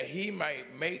 that he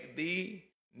might make thee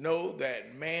know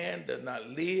that man does not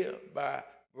live by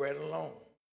bread alone,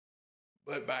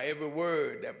 but by every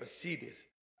word that proceedeth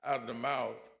out of the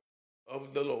mouth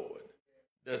of the Lord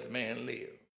does man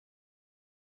live.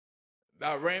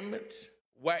 Thy raiments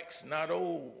wax not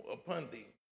old upon thee,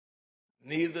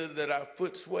 neither that our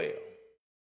foot swell,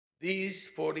 these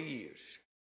 40 years.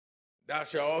 Thou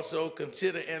shalt also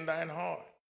consider in thine heart,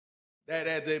 that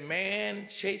as a man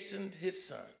chastened his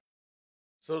son,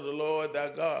 so the Lord thy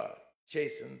God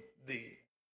chastened thee.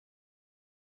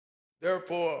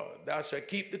 Therefore thou shalt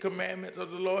keep the commandments of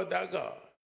the Lord thy God,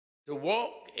 to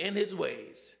walk in his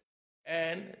ways,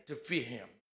 and to fear him.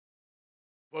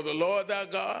 For the Lord thy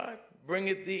God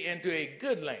bringeth thee into a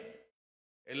good land,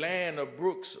 a land of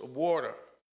brooks of water,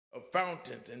 of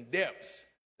fountains and depths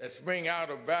that spring out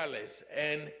of valleys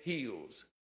and hills,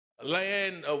 a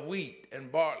land of wheat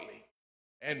and barley,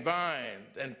 and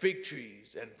vines and fig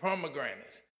trees and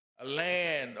pomegranates, a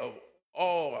land of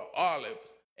all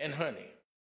olives and honey,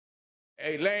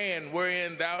 a land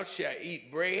wherein thou shalt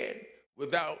eat bread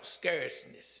without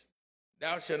scarceness.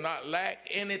 Thou shalt not lack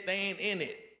anything in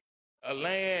it, a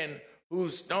land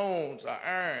whose stones are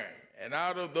iron, and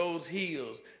out of those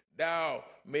hills thou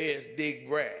mayest dig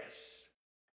grass.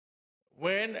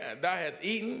 When thou hast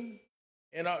eaten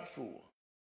and art full,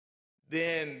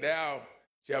 then thou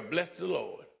shalt bless the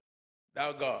Lord,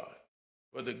 thou God,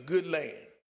 for the good land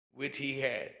which he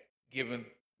had given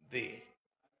thee.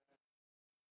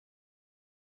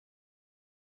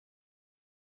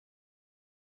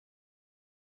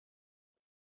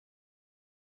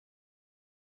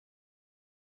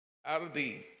 Out of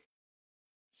the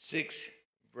 6th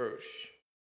verse,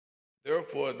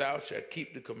 therefore thou shalt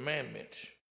keep the commandments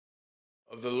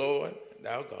of the Lord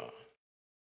thou God,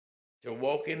 to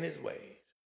walk in his ways,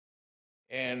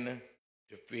 and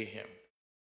to fear him.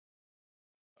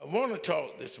 I want to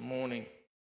talk this morning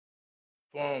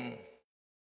from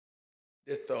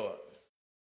this thought.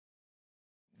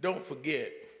 Don't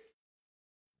forget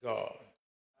God.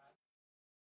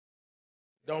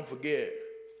 Don't forget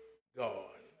God.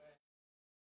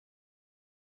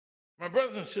 My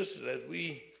brothers and sisters, as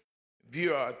we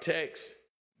view our text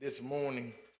this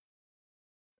morning,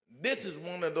 this is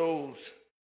one of those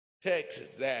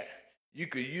texts that you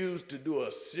could use to do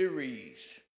a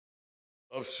series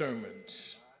of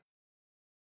sermons.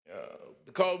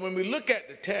 Because when we look at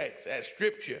the text, at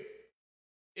Scripture,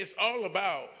 it's all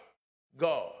about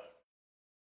God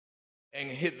and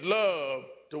his love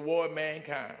toward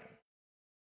mankind.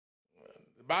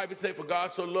 The Bible says, for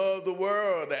God so loved the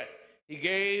world that he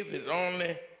gave his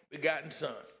only begotten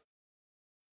Son.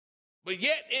 But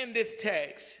yet in this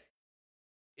text,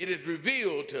 it is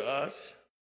revealed to us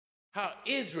how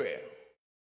Israel,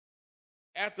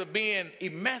 after being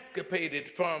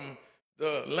emancipated from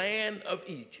the land of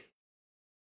Egypt,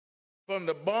 from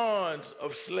the bonds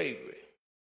of slavery,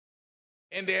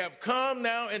 and they have come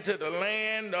now into the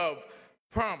land of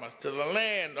promise, to the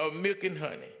land of milk and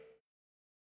honey,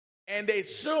 and they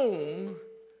soon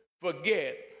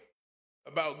forget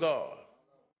about God,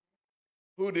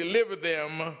 who delivered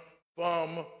them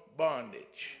from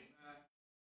bondage.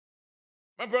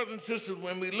 My brothers and sisters,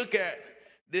 when we look at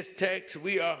this text,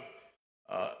 we are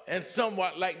and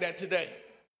somewhat like that today.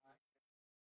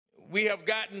 We have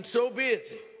gotten so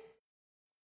busy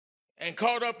and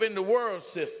caught up in the world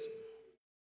system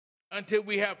until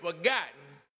we have forgotten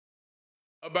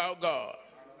about God.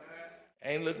 I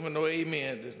ain't looking for no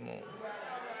amen this morning.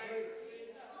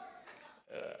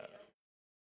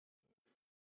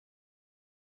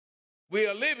 We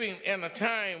are living in a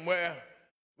time where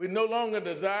we no longer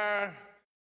desire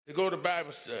to go to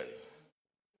Bible study.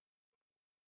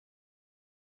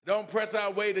 Don't press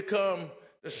our way to come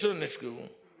to Sunday school,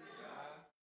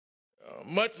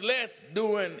 much less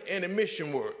doing any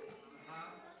mission work.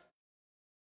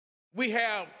 We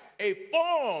have a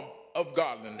form of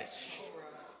godliness,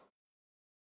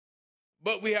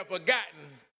 but we have forgotten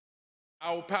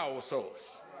our power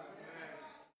source.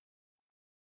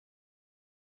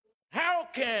 How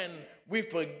can we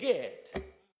forget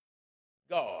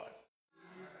God?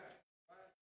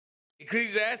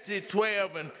 Ecclesiastes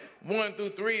 12 and 1 through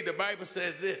 3, the Bible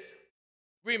says this: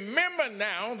 remember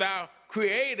now thou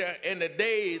Creator in the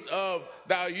days of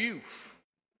thy youth,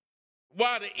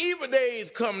 while the evil days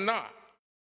come not,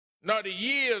 nor the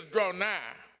years draw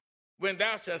nigh, when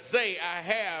thou shalt say, I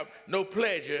have no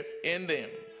pleasure in them.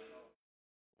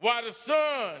 While the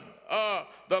sun or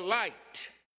the light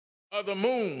or the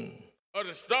moon or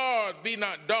the stars be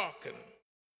not darkened,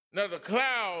 nor the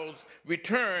clouds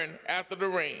return after the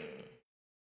rain.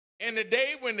 In the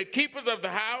day when the keepers of the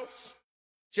house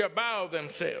shall bow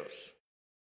themselves,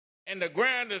 and the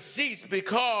grinders cease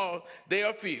because they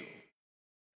are few,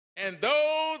 and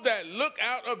those that look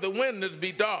out of the windows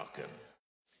be darkened.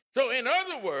 So in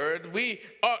other words, we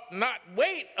ought not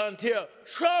wait until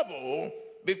trouble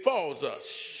befalls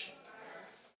us.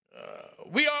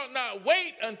 We ought not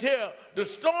wait until the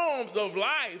storms of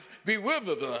life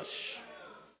bewilder us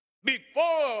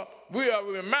before we are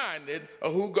reminded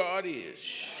of who God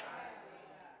is.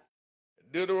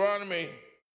 Deuteronomy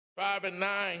 5 and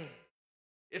 9,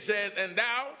 it says, and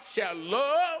thou shalt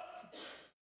love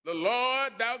the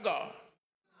Lord thy God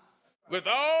with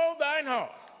all thine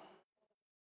heart,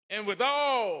 and with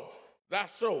all thy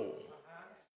soul,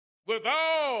 with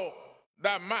all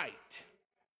thy might.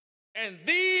 And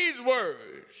these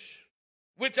words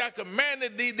which I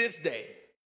commanded thee this day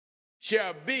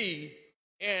shall be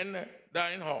in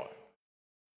thine heart.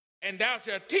 And thou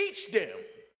shalt teach them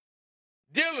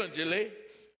diligently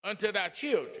unto thy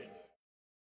children,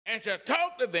 and shalt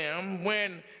talk to them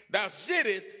when thou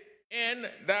sittest in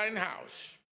thine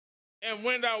house, and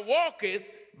when thou walkest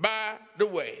by the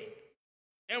way,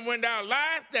 and when thou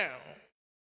liest down,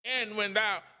 and when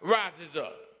thou risest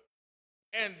up.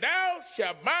 And thou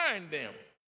shalt bind them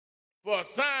for a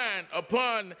sign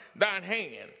upon thine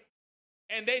hand,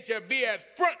 and they shall be as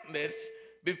frontlets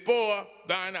before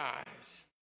thine eyes.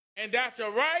 And thou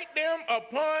shalt write them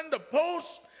upon the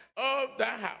posts of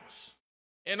thy house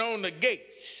and on the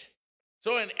gates.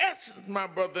 So in essence, my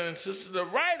brother and sister, the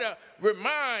writer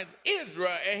reminds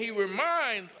Israel, and he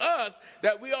reminds us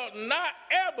that we ought not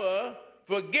ever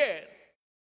forget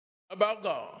about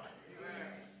God.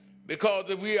 Because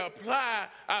if we apply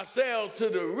ourselves to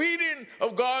the reading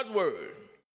of God's word,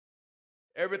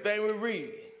 everything we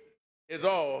read is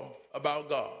all about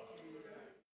God.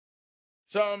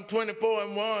 Psalm 24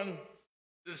 and 1,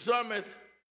 the psalmist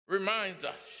reminds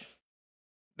us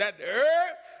that the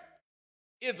earth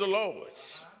is the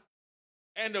Lord's,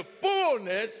 and the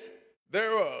fullness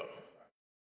thereof,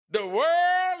 the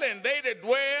world and they that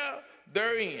dwell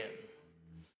therein.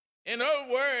 In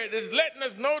other words, it's letting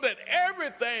us know that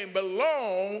everything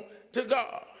belongs to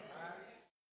God.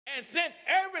 And since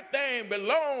everything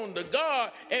belongs to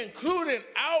God, including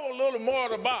our little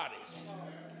mortal bodies,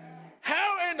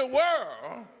 how in the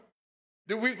world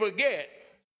do we forget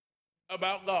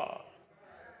about God?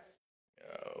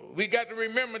 We got to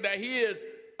remember that he is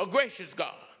a gracious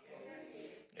God.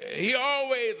 He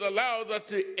always allows us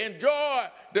to enjoy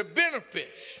the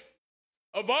benefits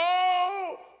of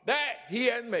all that he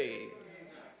has made,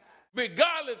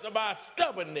 regardless of our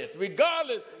stubbornness,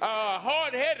 regardless of our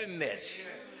hard-headedness.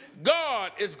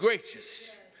 God is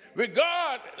gracious.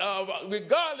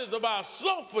 Regardless of our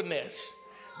slothfulness,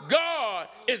 God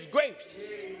is gracious.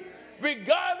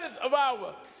 Regardless of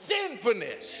our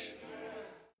sinfulness,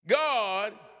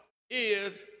 God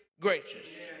is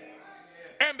gracious.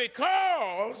 And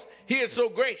because he is so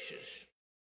gracious,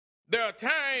 there are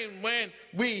times when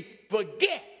we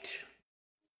forget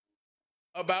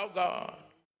about God.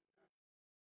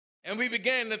 And we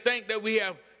begin to think that we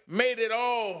have made it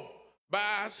all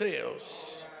by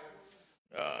ourselves.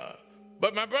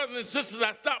 But my brothers and sisters,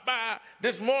 I stopped by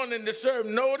this morning to serve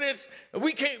notice.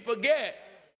 We can't forget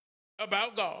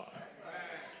about God.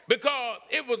 Because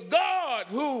it was God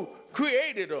who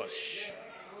created us.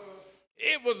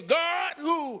 It was God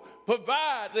who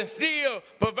provides and still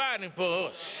providing for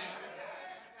us.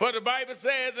 For the Bible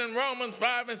says in Romans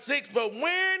 5 and 6, but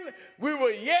when we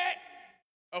were yet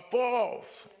afar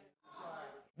off,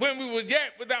 when we were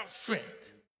yet without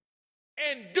strength,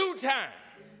 in due time,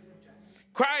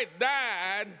 Christ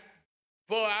died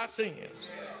for our sins.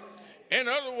 In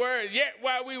other words, yet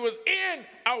while we was in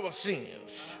our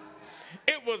sins,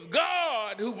 it was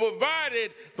God who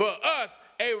provided for us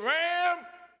a ram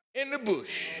in the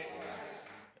bush,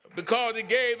 because he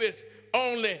gave his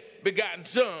only begotten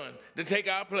son to take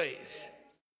our place.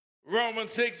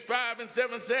 Romans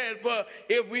 6:5-7 says, for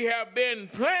if we have been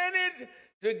planted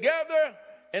together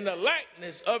in the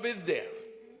likeness of his death,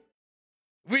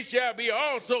 we shall be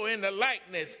also in the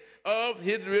likeness of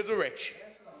his resurrection.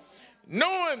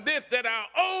 Knowing this, that our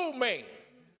old man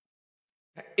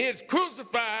is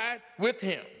crucified with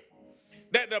him,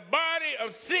 that the body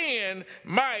of sin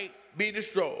might be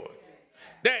destroyed,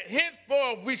 that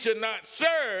henceforth we should not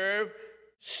serve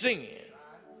sin.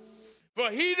 For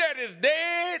he that is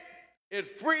dead is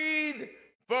freed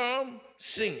from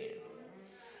sin.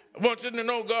 I want you to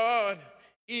know God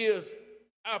is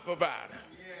our provider.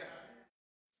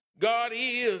 God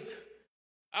is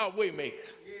our way maker.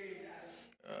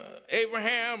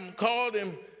 Abraham called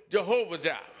him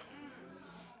Jehovah-Jireh,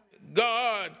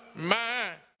 God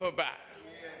my provider.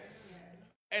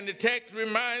 And the text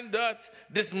reminds us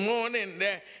this morning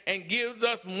that, and gives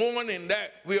us warning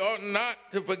that we ought not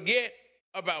to forget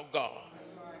about God.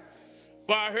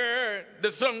 For I heard the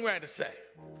songwriter say,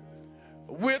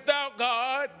 without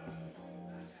God,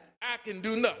 I can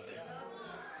do nothing.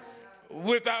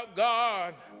 Without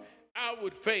God, I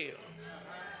would fail.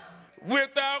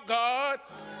 Without God,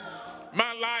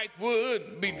 my life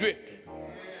would be drifting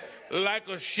like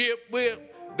a ship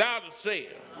without a sail.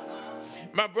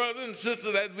 My brothers and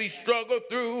sisters, as we struggle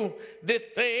through this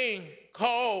thing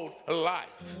called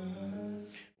life,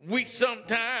 we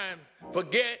sometimes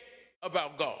forget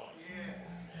about God.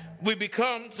 We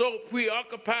become so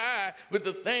preoccupied with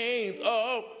the things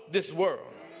of this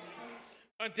world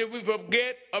until we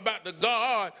forget about the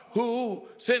God who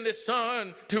sent his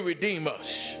son to redeem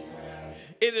us.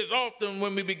 It is often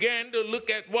when we begin to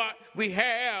look at what we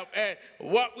have and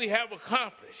what we have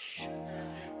accomplished,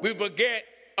 we forget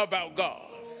about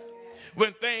God.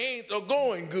 When things are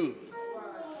going good,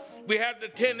 we have the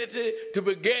tendency to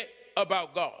forget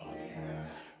about God.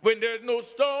 When there's no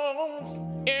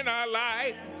storms in our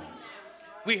life,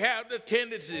 we have the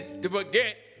tendency to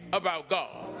forget about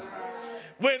God.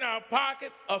 When our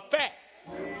pockets are fat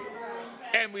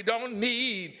and we don't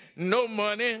need no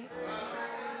money,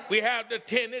 we have the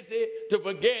tendency to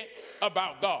forget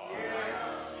about God.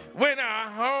 When our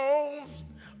homes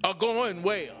are going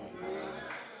well,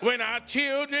 when our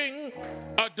children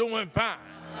are doing fine,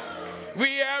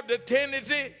 we have the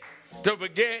tendency to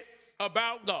forget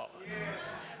about God.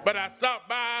 But I stopped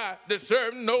by to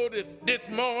serve notice this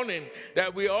morning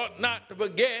that we ought not to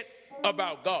forget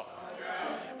about God.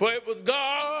 For it was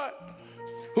God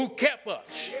who kept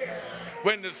us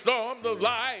when the storms of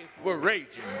life were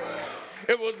raging.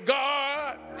 It was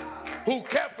God who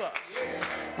kept us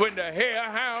when the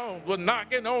hellhounds were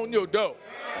knocking on your door.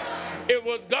 It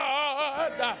was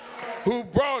God who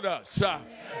brought us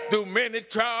through many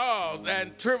trials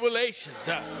and tribulations.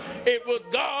 It was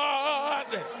God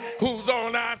who's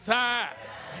on our side.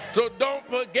 So don't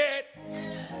forget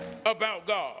about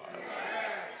God.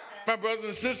 My brothers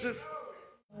and sisters,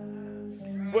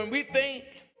 when we think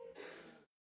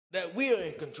that we are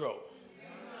in control,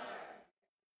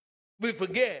 we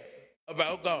forget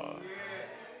about God.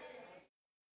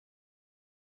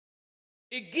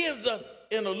 It gives us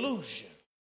an illusion.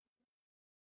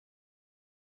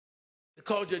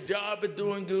 Because your job is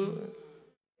doing good,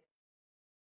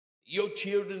 your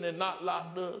children are not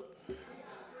locked up.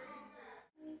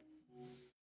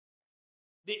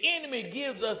 The enemy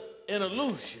gives us an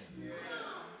illusion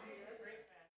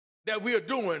that we are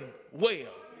doing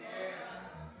well.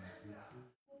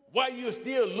 While you're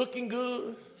still looking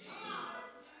good,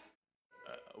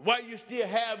 while you still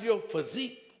have your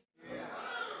physique,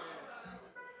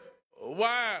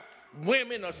 while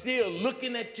women are still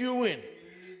looking at you and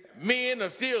men are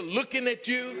still looking at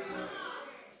you,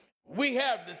 we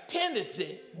have the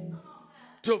tendency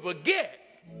to forget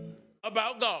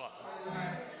about God.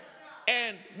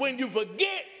 And when you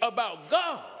forget about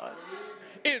God,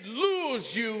 it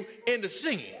lures you into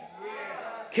sin.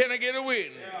 Can I get a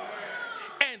witness?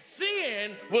 And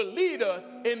sin will lead us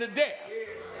into death.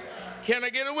 Can I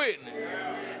get a witness?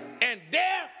 And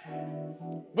death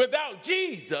without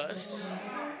Jesus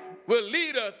will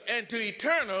lead us into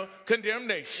eternal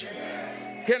condemnation.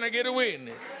 Can I get a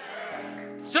witness?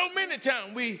 So many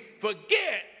times we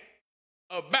forget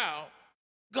about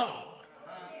God.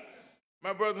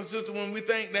 My brothers and sisters, when we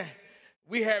think that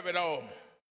we have it all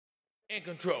in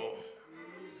control,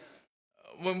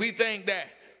 when we think that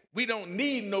we don't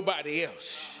need nobody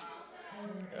else,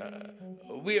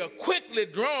 we are quickly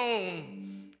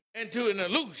drawn into an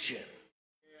illusion,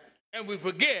 and we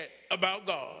forget about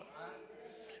God.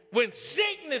 When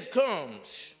sickness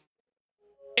comes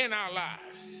in our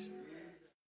lives,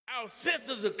 our sense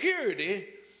of security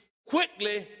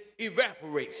quickly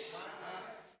evaporates.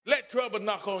 Let trouble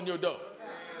knock on your door.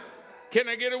 Can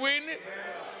I get a witness?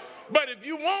 But if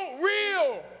you want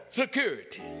real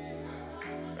security,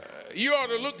 you ought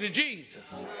to look to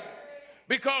Jesus,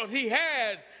 because he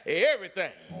has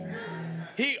everything.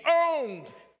 He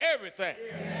owns everything.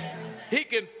 He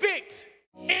can fix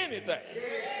anything.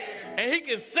 And he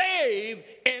can save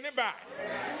anybody.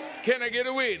 Can I get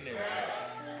a witness?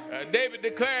 David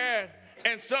declared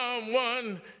in Psalm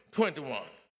 121,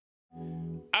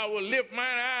 I will lift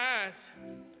mine eyes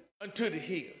unto the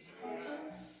hills,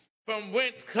 from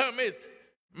whence cometh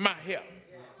my help.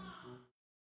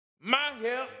 My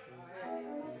help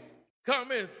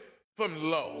cometh from the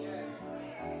Lord.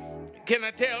 Can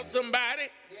I tell somebody?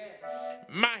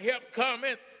 My help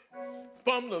cometh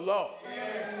from the Lord,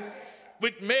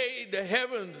 which made the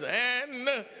heavens and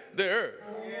the earth.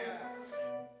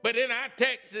 But in our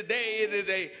text today, it is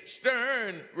a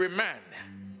stern reminder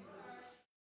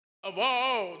of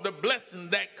all the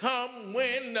blessings that come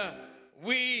when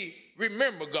we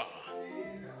remember God.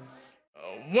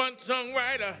 One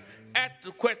songwriter asked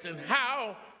the question,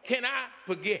 how can I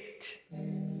forget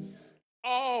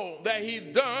all that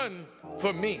he's done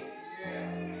for me?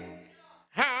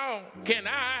 How can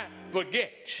I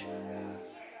forget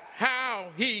how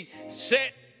he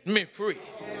set me free?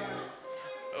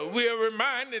 We are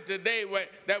reminded today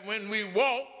that when we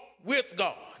walk with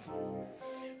God,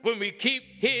 when we keep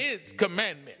his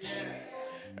commandments,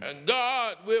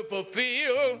 God will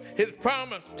fulfill his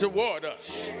promise toward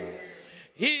us.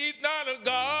 He's not a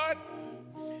God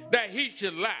that he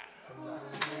should lie,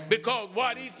 because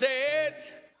what he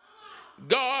says,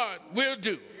 God will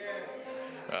do.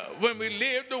 When we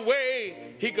live the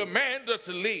way he commands us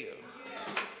to live,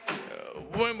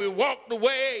 when we walk the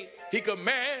way he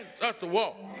commands us to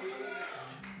walk,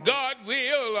 God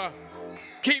will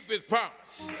keep his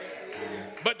promise.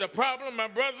 But the problem, my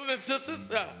brothers and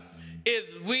sisters, is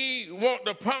we want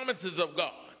the promises of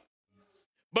God,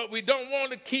 but we don't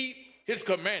want to keep his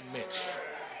commandments.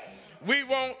 We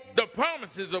want the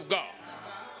promises of God,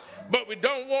 but we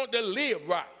don't want to live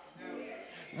right.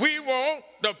 We want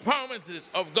the promises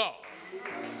of God,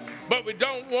 but we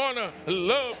don't want to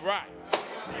love right.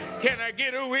 Can I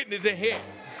get a witness in here?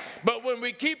 But when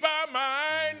we keep our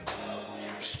mind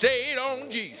stayed on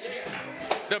Jesus,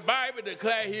 the Bible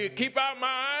declares here, keep our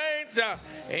minds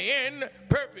in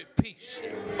perfect peace.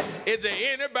 Is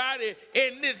there anybody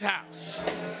in this house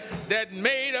that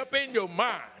made up in your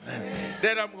mind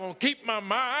that I'm going to keep my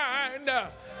mind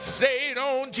stayed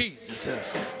on Jesus?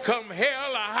 Come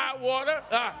hell or high water,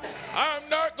 I'm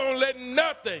not going to let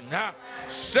nothing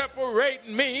separate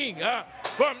me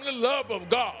from the love of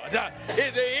God.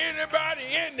 Is there anybody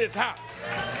in this house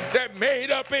that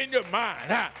made up in your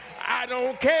mind, I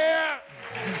don't care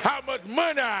how much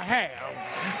money I have,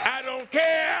 I don't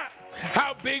care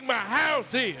how big my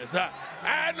house is,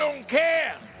 I don't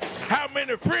care how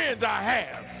many friends I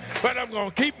have, but I'm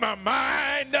going to keep my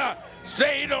mind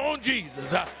stayed on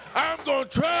Jesus. I'm going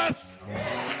to trust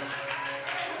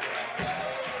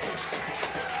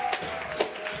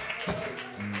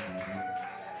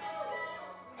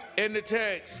in the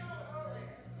text.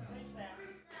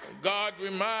 God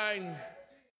reminds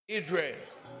Israel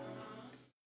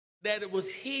that it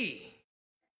was he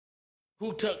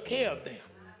who took care of them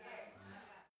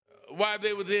while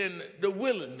they was in the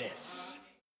wilderness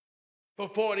for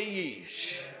 40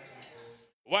 years.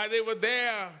 While they were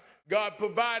there, God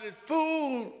provided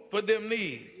food for them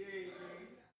needs.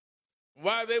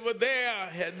 While they were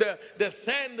there, the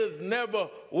sandals never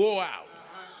wore out.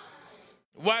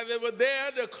 While they were there,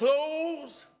 the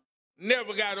clothes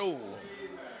never got old.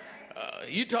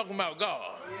 You talking about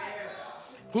God,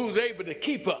 who's able to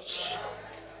keep us.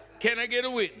 Can I get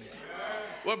a witness?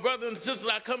 Well, brothers and sisters,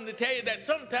 I come to tell you that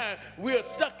sometimes we are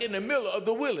stuck in the middle of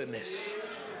the wilderness.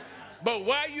 But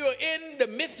while you're in the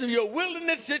midst of your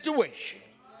wilderness situation,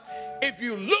 if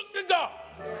you look to God,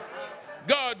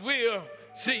 God will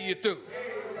see you through.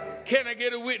 Can I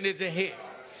get a witness in here?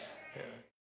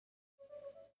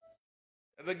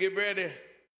 As I get ready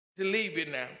to leave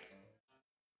it now,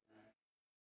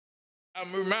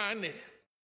 I'm reminded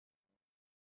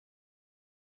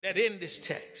that in this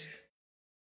text,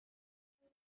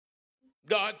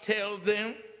 God tells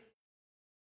them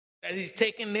that he's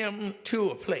taking them to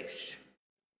a place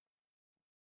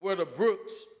where the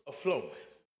brooks are flowing,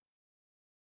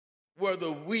 where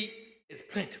the wheat is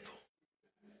plentiful,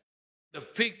 the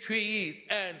fig trees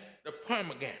and the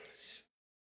pomegranates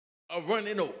are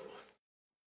running over.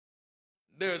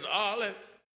 There's olive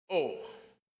oil.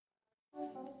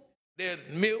 There's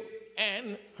milk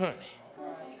and honey.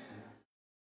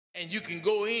 And you can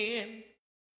go in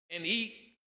and eat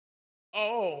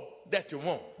all that you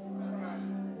want.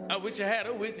 I wish I had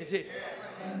a witness here.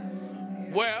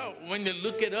 Well, when you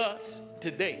look at us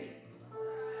today,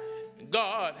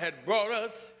 God had brought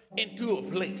us into a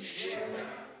place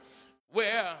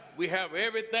where we have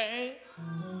everything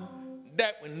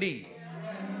that we need.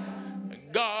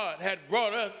 God had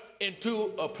brought us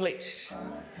into a place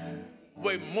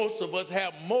where most of us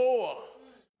have more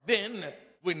than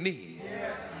we need.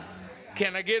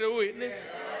 Can I get a witness?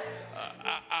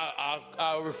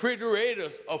 Our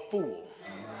refrigerators are full.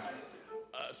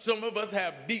 Some of us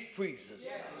have deep freezers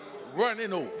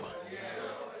running over.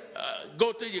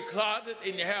 Go to your closet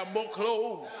and you have more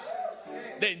clothes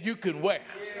than you can wear.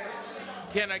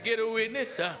 Can I get a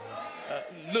witness?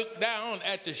 Look down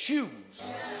at the shoes,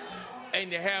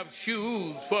 and you have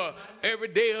shoes for every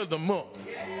day of the month.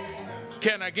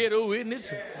 Can I get a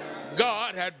witness?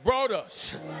 God had brought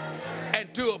us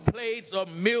into a place of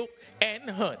milk and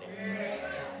honey.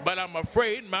 But I'm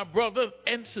afraid, my brothers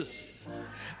and sisters,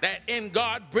 that in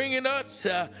God bringing us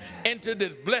into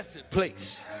this blessed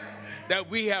place, that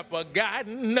we have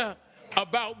forgotten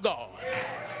about God.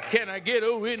 Can I get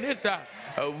a witness?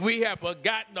 We have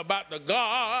forgotten about the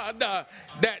God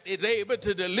that is able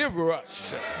to deliver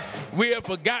us. We have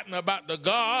forgotten about the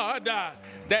God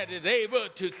that is able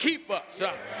to keep us.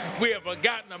 We have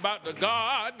forgotten about the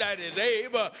God that is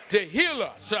able to heal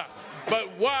us.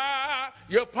 But while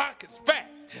your pocket's fat,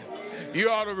 you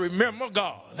ought to remember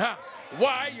God.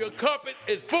 While your cup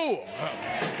is full,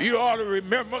 you ought to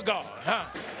remember God.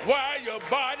 While your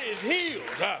body is healed,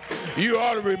 you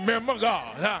ought to remember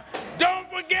God. Don't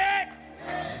forget.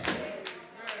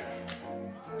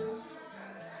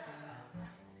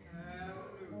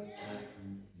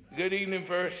 Good evening,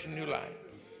 First New Life.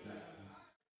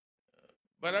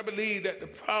 But I believe that the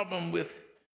problem with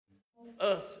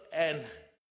us and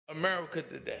America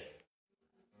today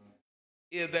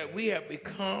is that we have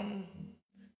become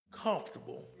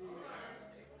comfortable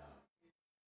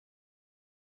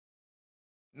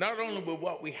not only with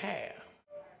what we have,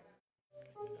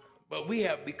 but we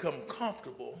have become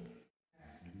comfortable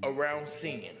around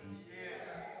sin.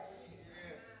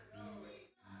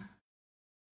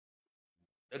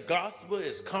 The gospel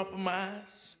is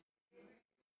compromised,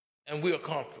 and we are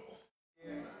comfortable.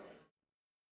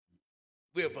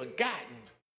 We have forgotten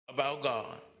about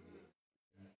God.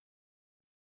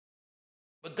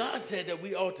 But God said that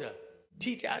we ought to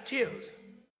teach our children.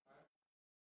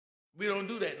 We don't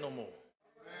do that no more.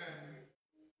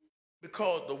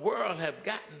 Because the world have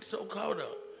gotten so caught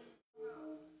up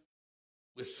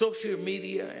with social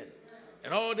media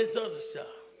and all this other stuff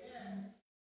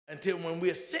until when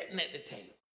we're sitting at the table.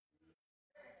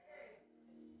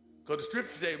 Because the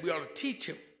scripture says we ought to teach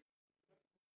them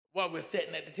while we're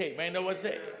sitting at the table. Ain't know what I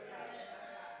said?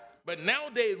 But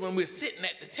nowadays when we're sitting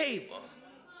at the table,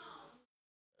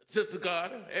 Sister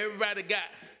Carter, everybody got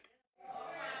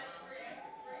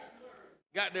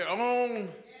their own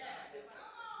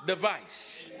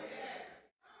device.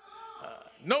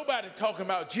 Nobody talking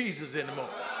about Jesus anymore.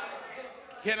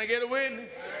 Can I get a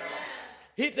witness?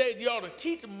 He said you ought to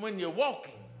teach them when you're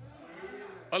walking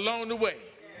along the way.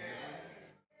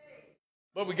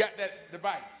 But we got that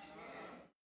device.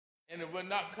 And if we're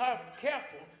not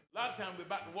careful, a lot of times we're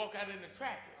about to walk out in the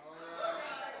traffic.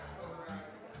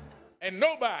 And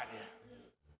nobody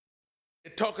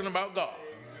is talking about God.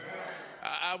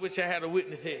 I wish I had a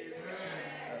witness here.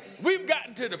 We've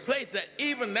gotten to the place that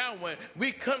even now when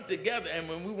we come together and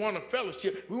when we want to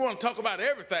fellowship, we want to talk about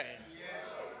everything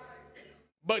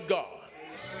but God.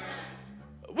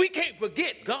 We can't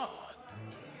forget God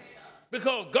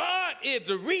because God is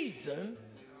the reason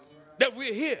that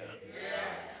we're here.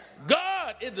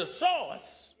 God is the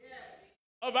source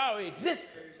of our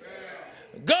existence.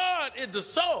 God is the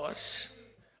source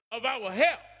of our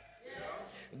help.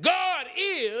 God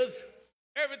is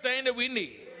everything that we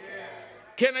need.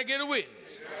 Can I get a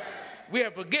witness? We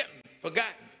have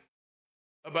forgotten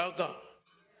about God.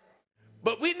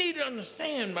 But we need to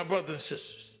understand, my brothers and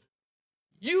sisters,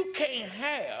 you can't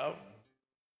have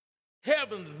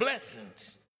heaven's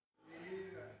blessings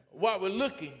while we're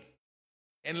looking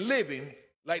and living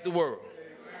like the world.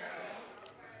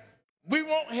 We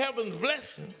want heaven's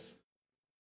blessings,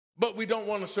 but we don't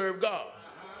want to serve God.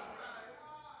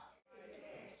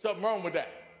 Something wrong with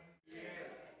that.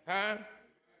 Huh?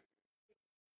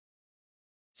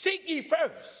 Seek ye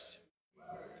first.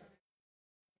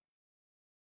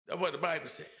 That's what the Bible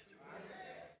says.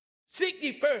 Seek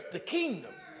ye first the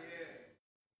kingdom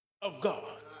of God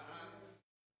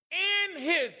in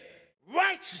his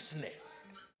righteousness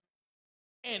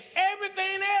and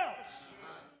everything else.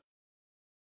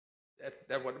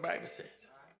 That's what the Bible says.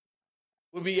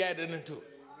 Will be added into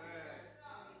it.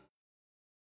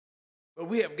 But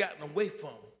we have gotten away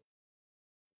from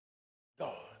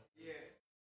God.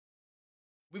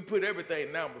 We put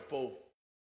everything now before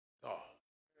God.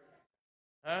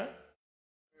 Huh?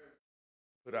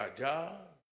 Put our job,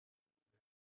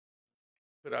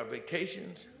 put our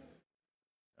vacations,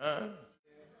 huh?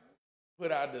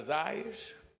 Put our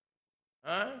desires,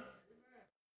 huh?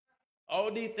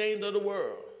 All these things of the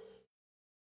world,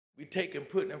 we take and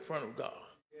put in front of God.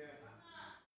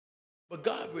 But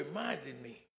God reminded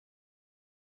me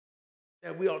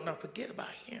that we ought not forget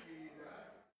about him.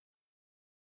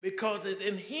 Because it's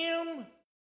in him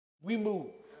we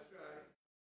move.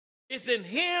 It's in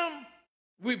him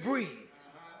we breathe.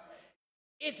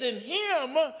 It's in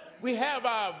him we have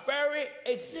our very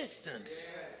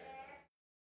existence.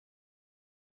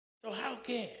 So how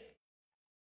can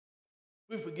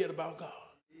we forget about God?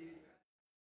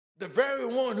 The very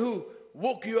one who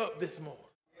woke you up this morning.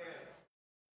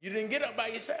 You didn't get up by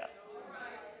yourself.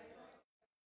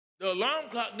 The alarm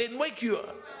clock didn't wake you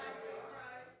up.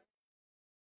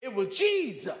 It was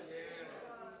Jesus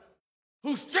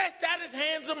who stretched out his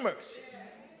hands of mercy,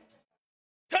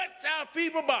 touched our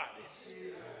feeble bodies,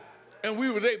 and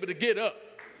we was able to get up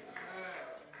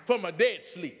from a dead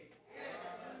sleep.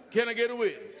 Can I get a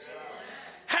witness?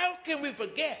 How can we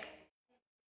forget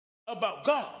about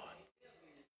God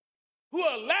who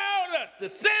allowed us to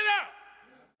sit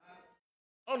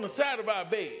up on the side of our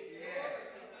bed,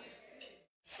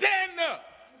 stand up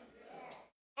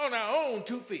on our own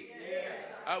 2 feet?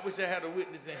 I wish I had a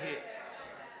witness in here.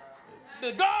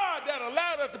 The God that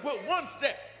allowed us to put one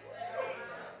step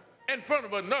in front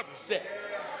of another step.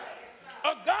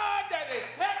 A God that has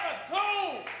kept us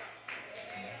clothed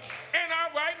in our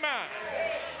right mind.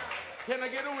 Can I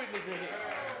get a witness in here?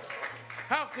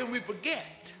 How can we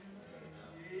forget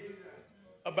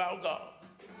about God?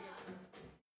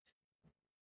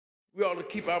 We ought to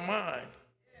keep our mind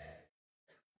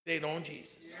stayed on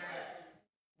Jesus.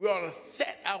 We ought to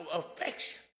set our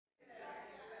affection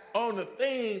on the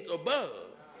things above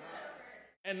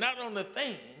and not on the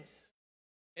things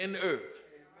in the earth.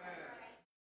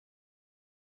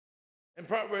 And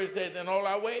Proverbs says, in all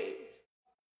our ways,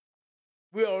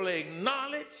 we ought to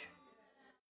acknowledge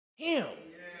him,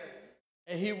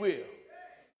 and he will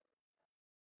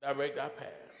direct our path.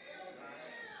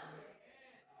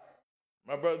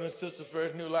 My brothers and sisters,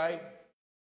 First New Life,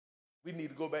 we need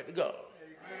to go back to God.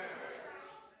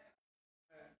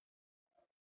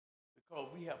 Because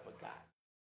we have forgotten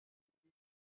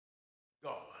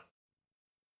God.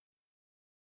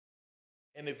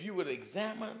 And if you would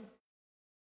examine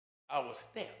our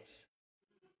steps,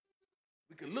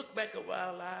 we could look back over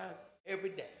our lives every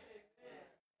day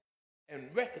and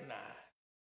recognize,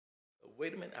 oh,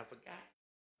 wait a minute, I forgot.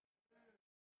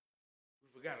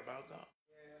 We forgot about God.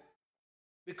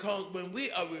 Because when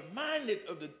we are reminded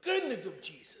of the goodness of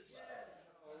Jesus,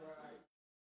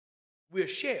 we'll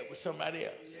share it with somebody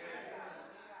else.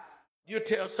 You'll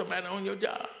tell somebody on your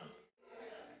job,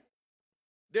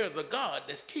 there's a God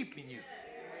that's keeping you.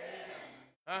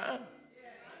 Huh?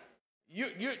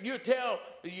 You tell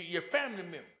your family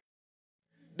member,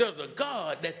 there's a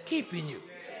God that's keeping you.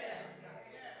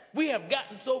 We have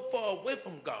gotten so far away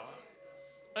from God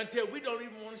until we don't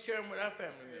even want to share them with our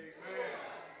family members.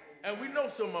 And we know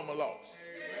some of them are lost.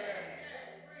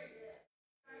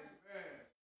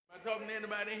 Am I talking to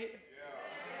anybody here?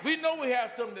 We know we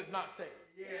have some that's not saved.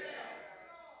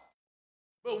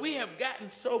 But we have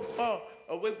gotten so far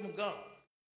away from God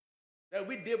that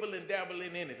we dibble and dabble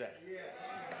in anything.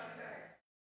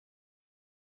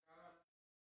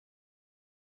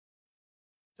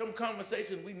 Some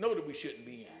conversations we know that we shouldn't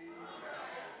be in.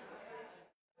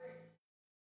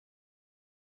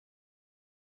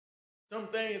 Some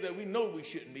things that we know we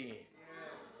shouldn't be in.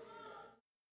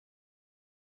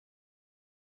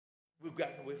 We've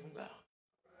gotten away from God.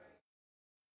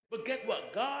 But guess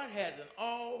what? God has an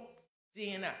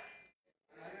all-seeing eye.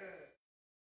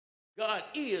 God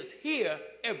is here,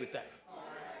 everything.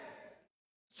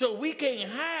 So we can't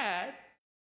hide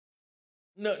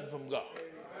nothing from God.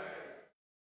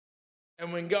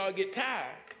 And when God get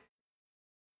tired,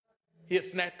 he'll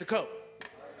snatch the cover.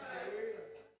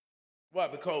 Why?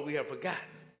 Because we have forgotten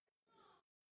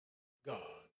God.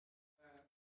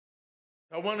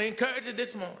 I want to encourage you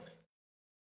this morning.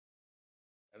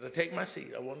 As I take my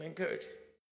seat, I want to encourage you.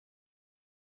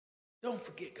 Don't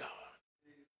forget God.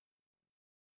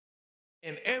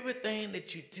 In everything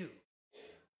that you do,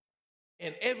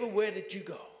 and everywhere that you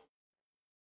go,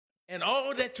 and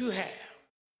all that you have,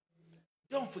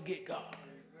 don't forget God.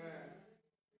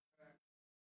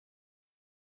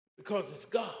 Because it's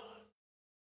God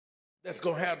that's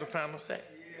going to have the final say.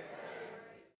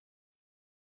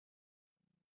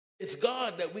 It's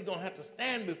God that we're going to have to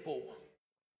stand before.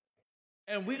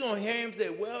 And we're going to hear him say,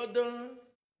 well done,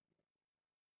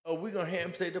 or we're going to hear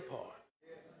him say, depart.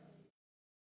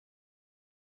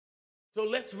 So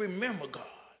let's remember God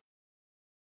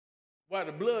while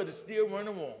the blood is still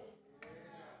running warm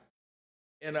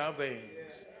in our veins.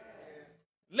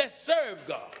 Let's serve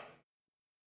God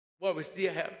while we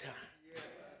still have time.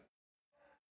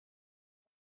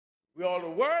 We ought to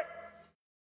work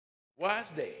while it's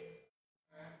day,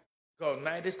 because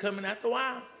night is coming after a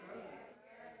while.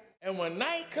 And when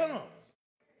night comes,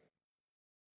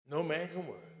 no man can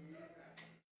work.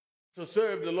 So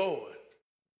serve the Lord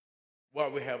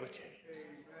while we have a chance.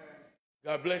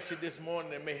 God bless you this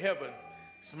morning, and may heaven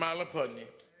smile upon you.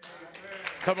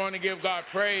 Come on and give God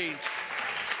praise.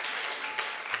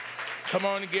 Come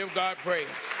on and give God praise.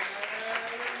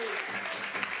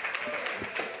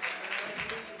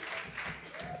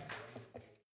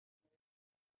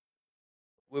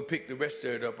 We'll pick the rest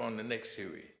of it up on the next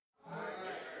series.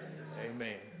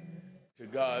 Amen. To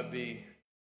God be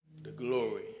the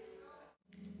glory.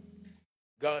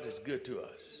 God is good to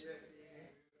us.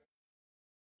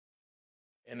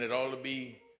 And it ought to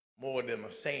be more than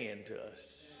a saying to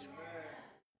us.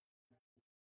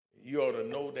 You ought to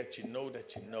know that you know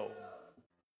that you know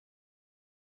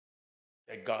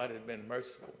that God has been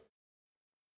merciful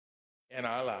in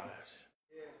our lives.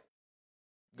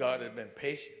 God has been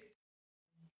patient,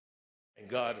 and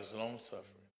God is long-suffering.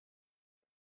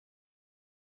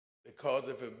 Because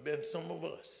if it had been some of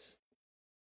us,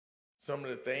 some of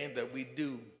the things that we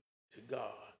do to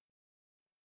God,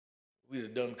 we'd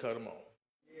have done cut them off.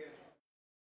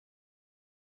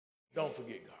 Don't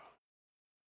forget God.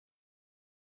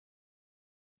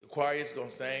 The choir is going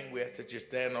to sing. We ask that you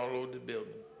stand all over the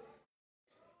building.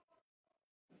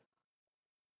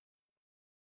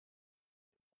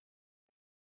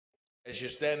 As you're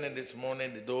standing this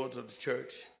morning, the doors of the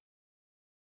church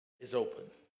is open.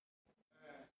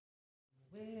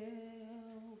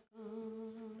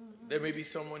 There may be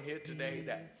someone here today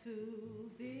that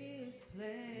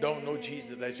don't know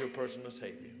Jesus as your personal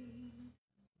Savior.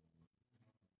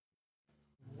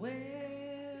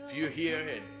 If you're here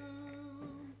and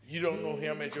you don't know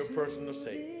him as your personal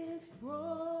Savior,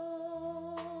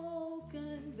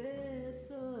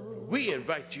 we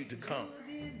invite you to come.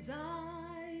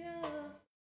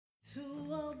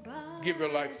 Give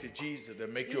your life to Jesus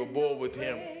and make your bold with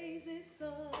him,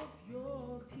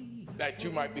 that you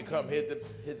might become his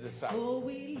disciple.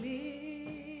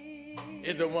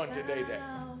 Is the one today that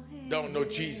don't know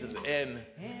Jesus and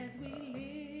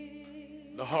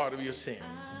the heart of your sin.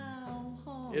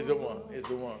 Is the one. Is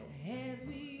the one. As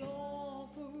we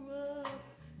offer up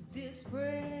this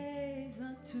praise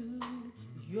unto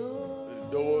your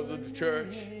The doors of the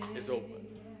church is open.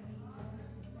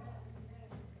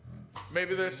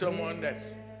 Maybe there's someone that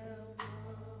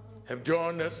have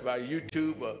joined us by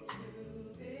YouTube or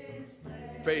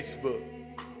Facebook.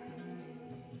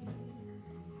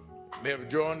 May have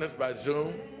joined us by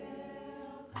Zoom.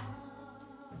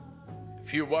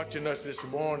 If you're watching us this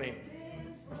morning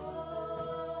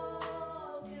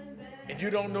and you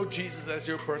don't know Jesus as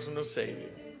your personal Savior,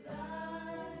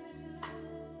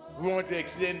 we want to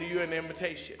extend to you an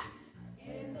invitation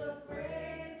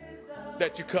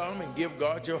that you come and give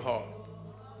God your heart.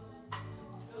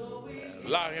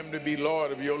 Allow him to be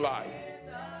Lord of your life.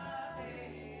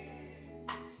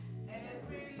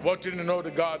 Want you to know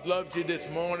that God loves you this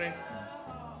morning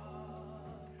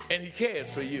and he cares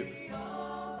for you.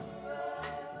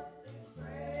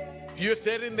 If you're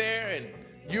sitting there and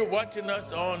you're watching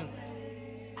us on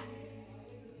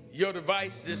your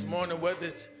device this morning, whether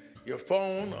it's your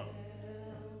phone or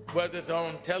whether it's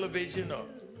on television or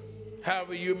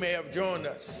however you may have joined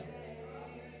us,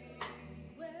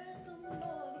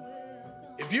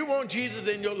 if you want Jesus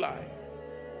in your life,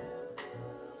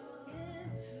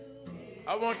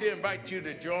 I want to invite you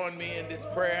to join me in this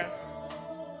prayer.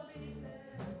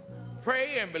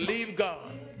 Pray and believe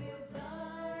God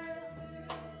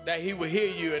that he will hear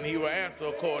you and he will answer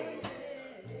accordingly.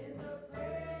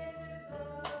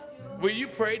 Will you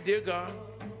pray, dear God?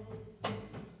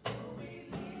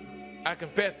 I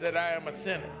confess that I am a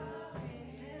sinner.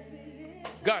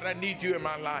 God, I need you in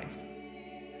my life.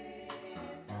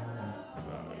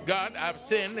 God, I've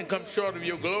sinned and come short of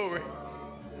your glory.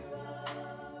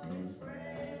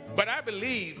 But I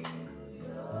believe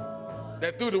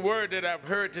that through the word that I've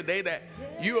heard today that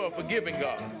you are forgiving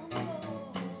God.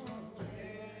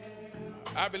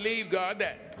 I believe, God,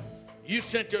 that you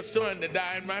sent your son to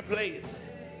die in my place.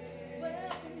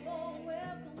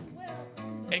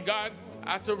 And God,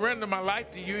 I surrender my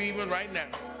life to you even right now.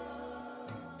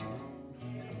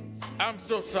 I'm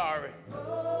so sorry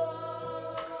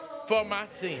for my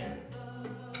sin.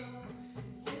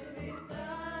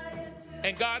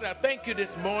 And God, I thank you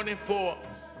this morning for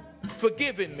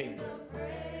forgiving me.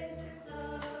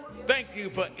 Thank you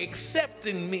for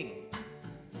accepting me.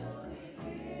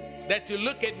 That you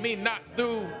look at me not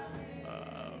through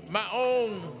my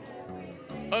own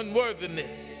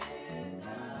unworthiness,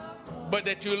 but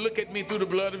that you look at me through the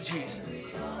blood of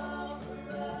Jesus.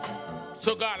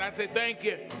 So God, I say thank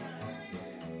you.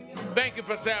 Thank you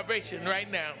for salvation right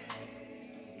now.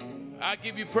 I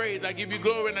give you praise, I give you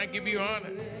glory, and I give you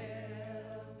honor.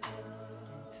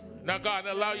 Now, God,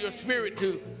 allow your spirit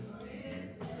to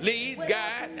lead,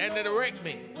 guide, and to direct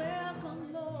me.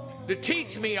 To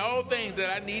teach me all things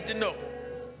that I need to know,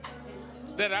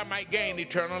 that I might gain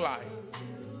eternal life.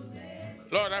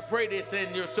 Lord, I pray this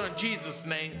in your son Jesus'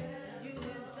 name.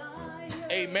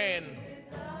 Amen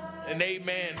and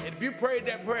amen. And if you prayed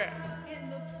that prayer,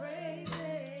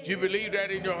 if you believe that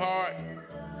in your heart,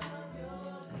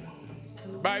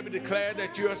 the Bible declares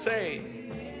that you are saved.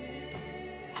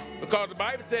 Because the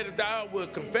Bible said, if thou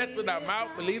wilt confess with thy mouth,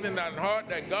 believe in thine heart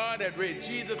that God hath raised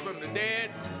Jesus from the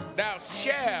dead, thou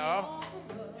shalt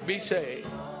be saved.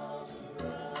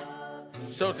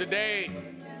 So today,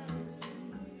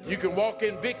 you can walk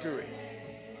in victory.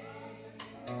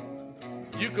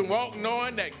 You can walk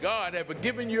knowing that God has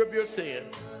forgiven you of your sin.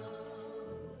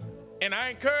 And I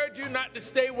encourage you not to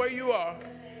stay where you are,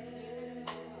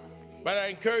 but I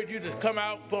encourage you to come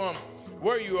out from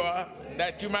where you are,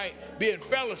 that you might be in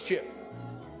fellowship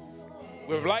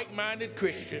with like-minded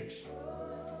Christians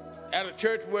at a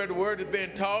church where the word is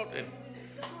being taught and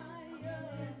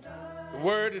the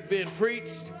word is being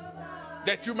preached,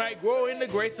 that you might grow in the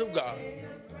grace of God.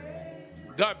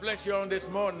 God bless you on this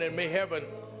morning, and may heaven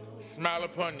smile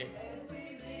upon you.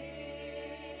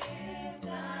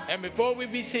 And before we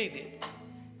be seated,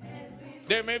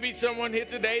 there may be someone here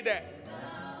today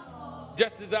that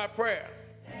just as our prayer,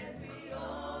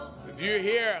 if you're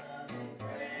here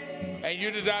and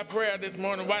you desire prayer this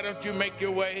morning, why don't you make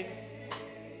your way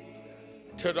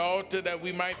to the altar that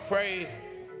we might pray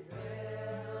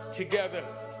together.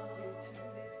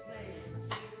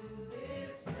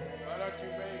 Why don't you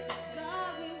make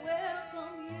God, we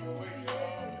welcome you,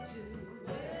 yes we do,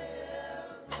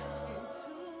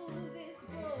 into this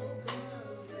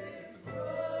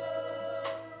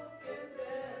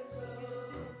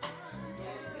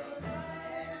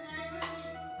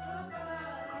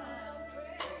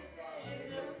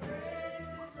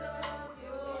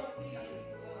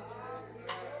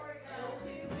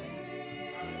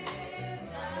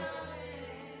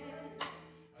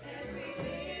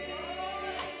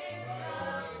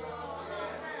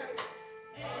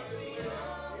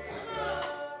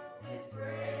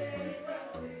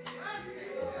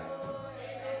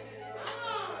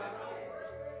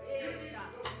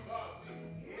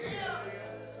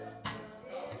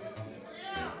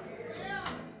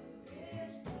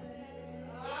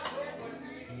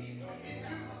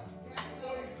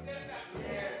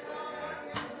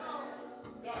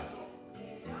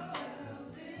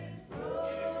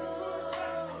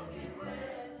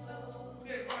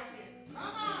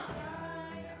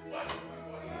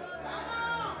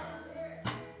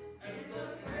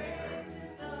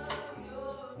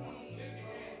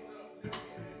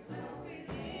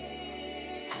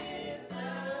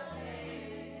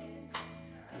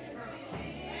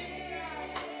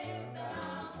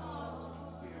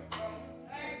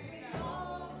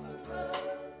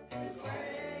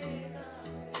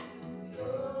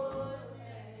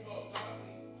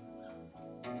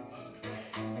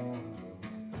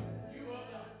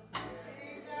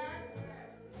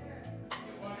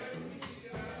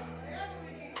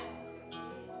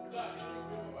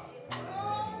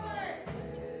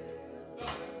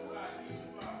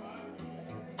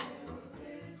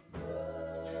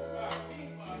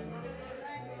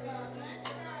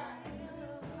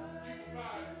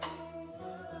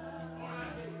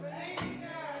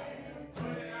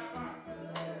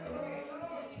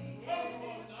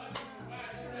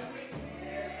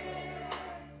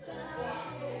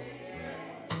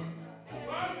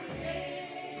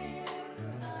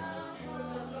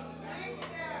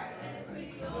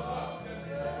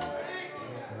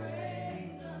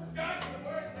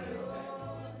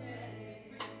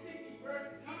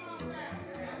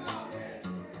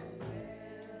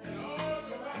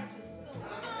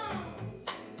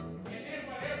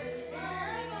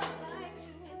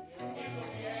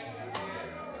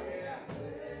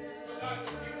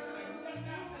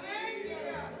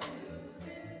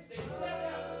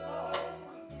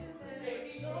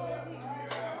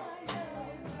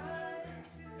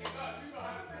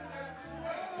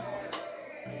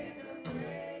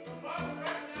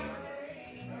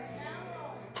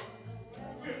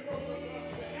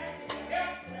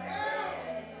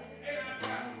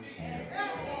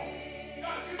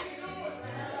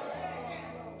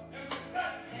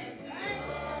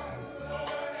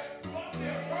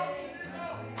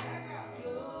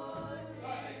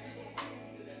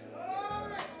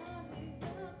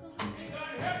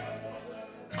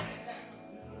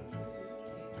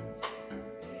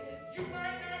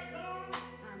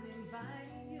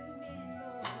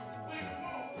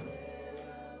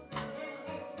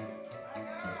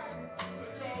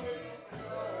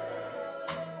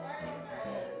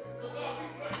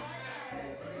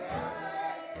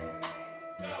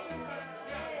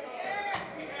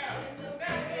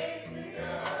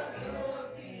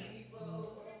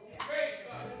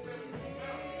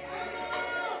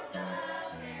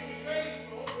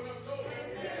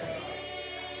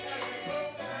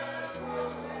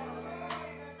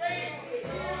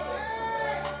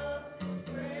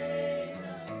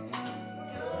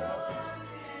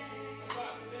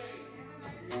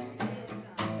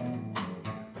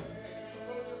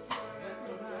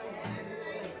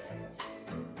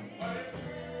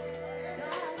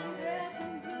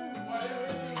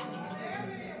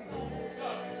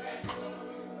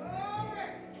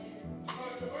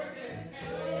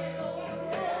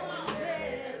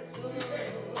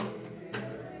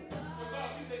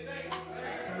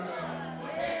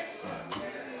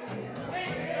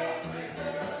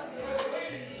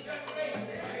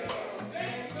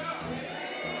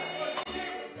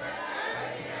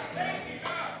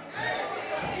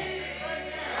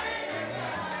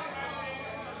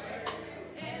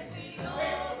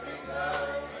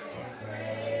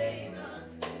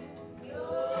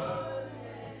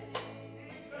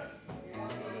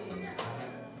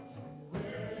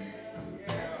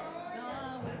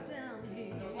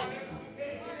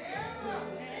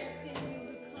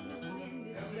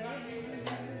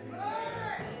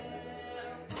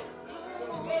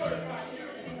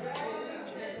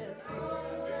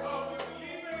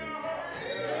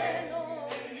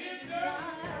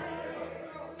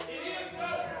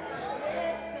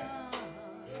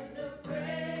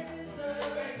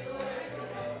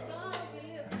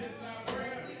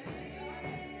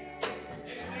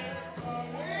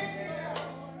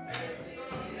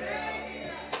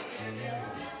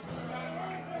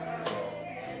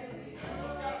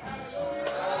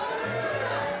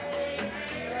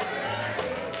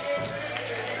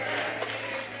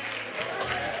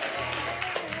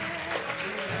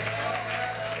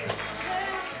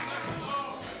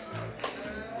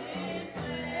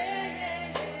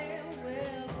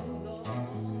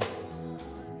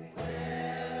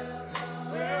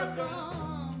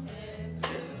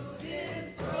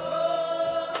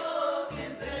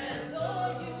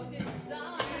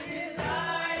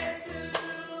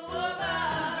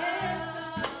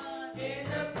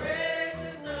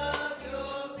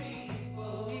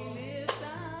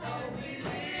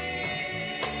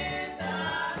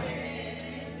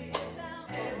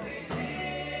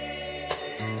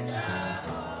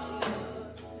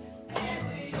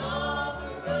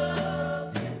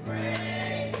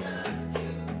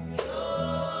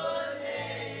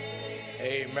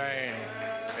Amen.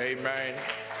 Amen.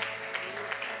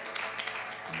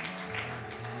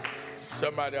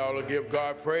 Somebody ought to give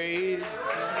God praise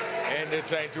in the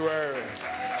sanctuary.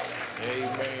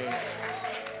 Amen.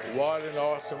 What an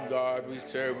awesome God we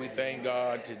serve. We thank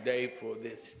God today for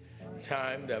this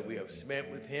time that we have spent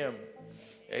with him.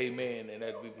 Amen. And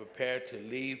as we prepare to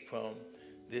leave from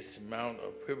this mount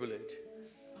of privilege,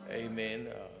 amen,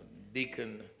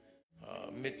 Deacon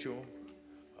Mitchell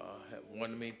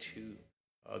wanted me to,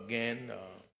 again,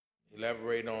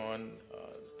 elaborate on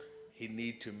he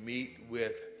need to meet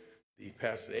with the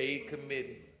Pastor Aid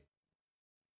Committee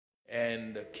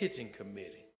and the Kitchen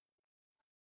Committee.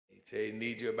 He said he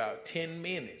needs you about 10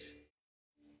 minutes.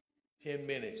 10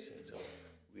 minutes. And so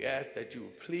we ask that you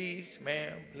would please,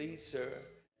 ma'am, please, sir,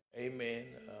 amen,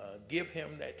 give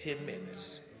him that 10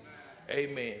 minutes.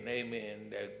 Amen, amen,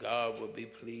 that God will be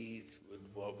pleased with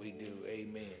what we do.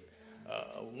 Amen.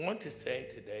 I want to say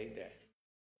today that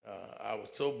I was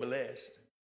so blessed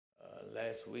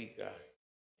last week,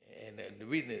 and the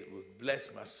reason it would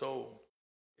bless my soul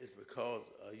is because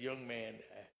a young man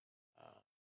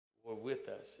were with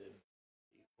us, and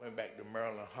he went back to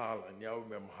Maryland, Holland. Y'all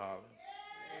remember Holland?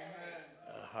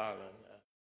 Holland.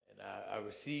 And I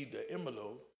received an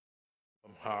envelope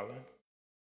from Holland,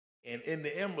 And in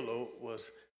the envelope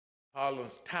was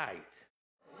Harlan's tithe.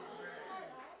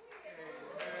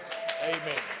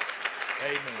 Amen.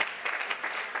 Amen.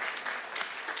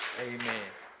 Amen.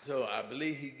 So I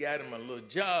believe he got him a little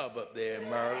job up there in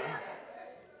Maryland.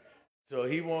 So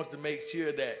he wants to make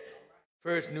sure that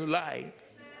First New Life,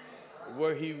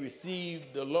 where he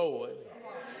received the Lord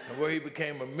and where he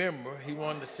became a member, he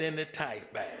wanted to send the tithe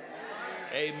back.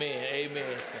 Amen. Amen.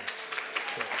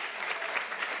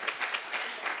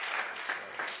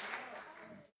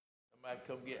 Somebody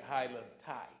come get Highland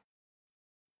tithe.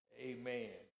 Amen.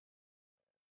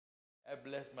 That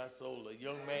blessed my soul. A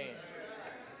young man.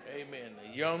 Amen.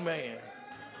 A young man.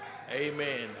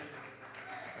 Amen.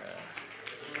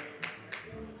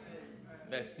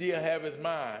 That still have his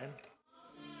mind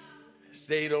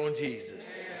stayed on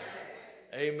Jesus.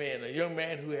 Amen. A young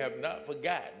man who have not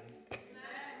forgotten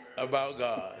about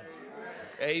God.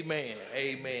 Amen.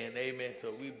 Amen. Amen.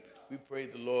 So we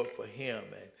praise the Lord for him,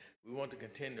 and we want to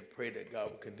continue to pray that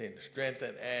God will continue to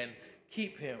strengthen and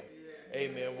keep him.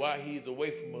 Amen. While he's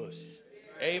away from us.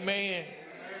 Amen.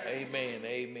 Amen.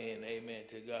 Amen. Amen.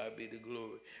 To God be the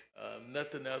glory.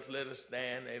 Nothing else. Let us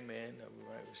stand. Amen. We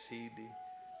might receive the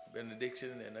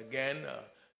benediction. And again,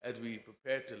 as we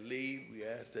prepare to leave, we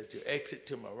ask that you exit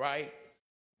to my right,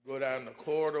 go down the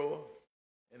corridor,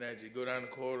 and as you go down the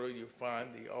corridor, you'll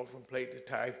find the offering plate, the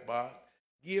tithe box.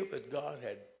 Give as God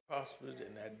had prospered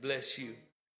and had blessed you.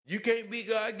 You can't be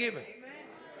God-given.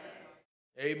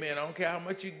 Amen. I don't care how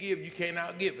much you give, you can't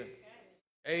outgive him.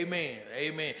 Amen.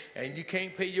 Amen. And you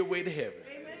can't pay your way to heaven.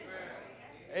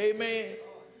 Amen.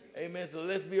 Amen. So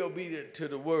let's be obedient to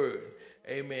the word.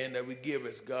 Amen. That we give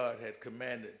as God has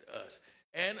commanded us.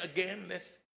 And again,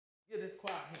 let's get this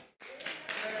choir here.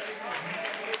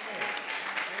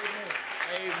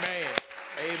 Amen. Amen.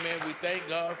 Amen. We thank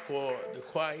God for the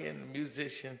choir and the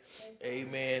musician.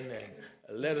 Amen.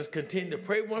 And let us continue to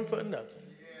pray one for another.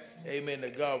 Amen.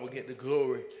 That God will get the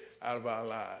glory out of our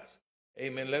lives.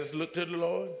 Amen. Let us look to the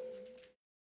Lord.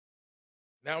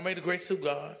 Now may the grace of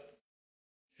God,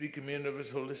 sweet communion of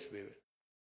his Holy Spirit,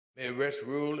 may it rest,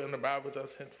 rule, and abide with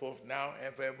us henceforth, now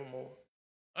and forevermore,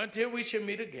 until we shall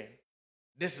meet again.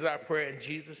 This is our prayer in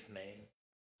Jesus' name.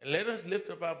 And let us lift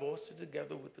up our voices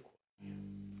together with the choir.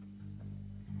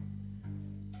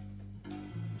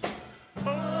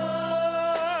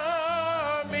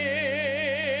 Amen.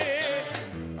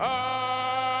 Amen.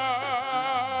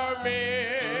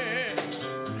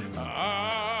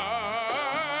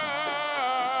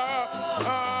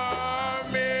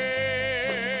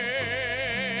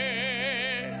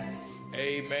 Amen.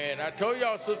 Amen. I told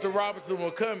y'all Sister Robinson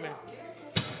was coming.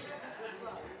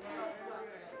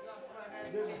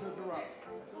 Sister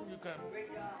Robinson, you coming?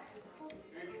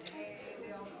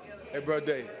 Hey, Brother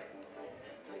Dave.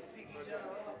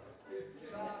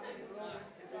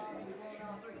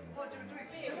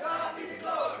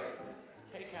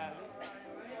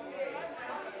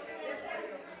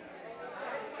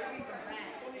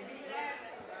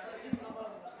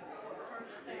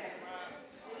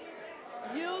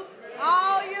 Youth,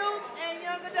 all youth and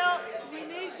young adults, we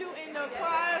need you in the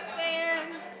choir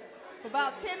stand for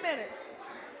about 10 minutes.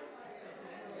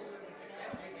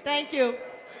 Thank you.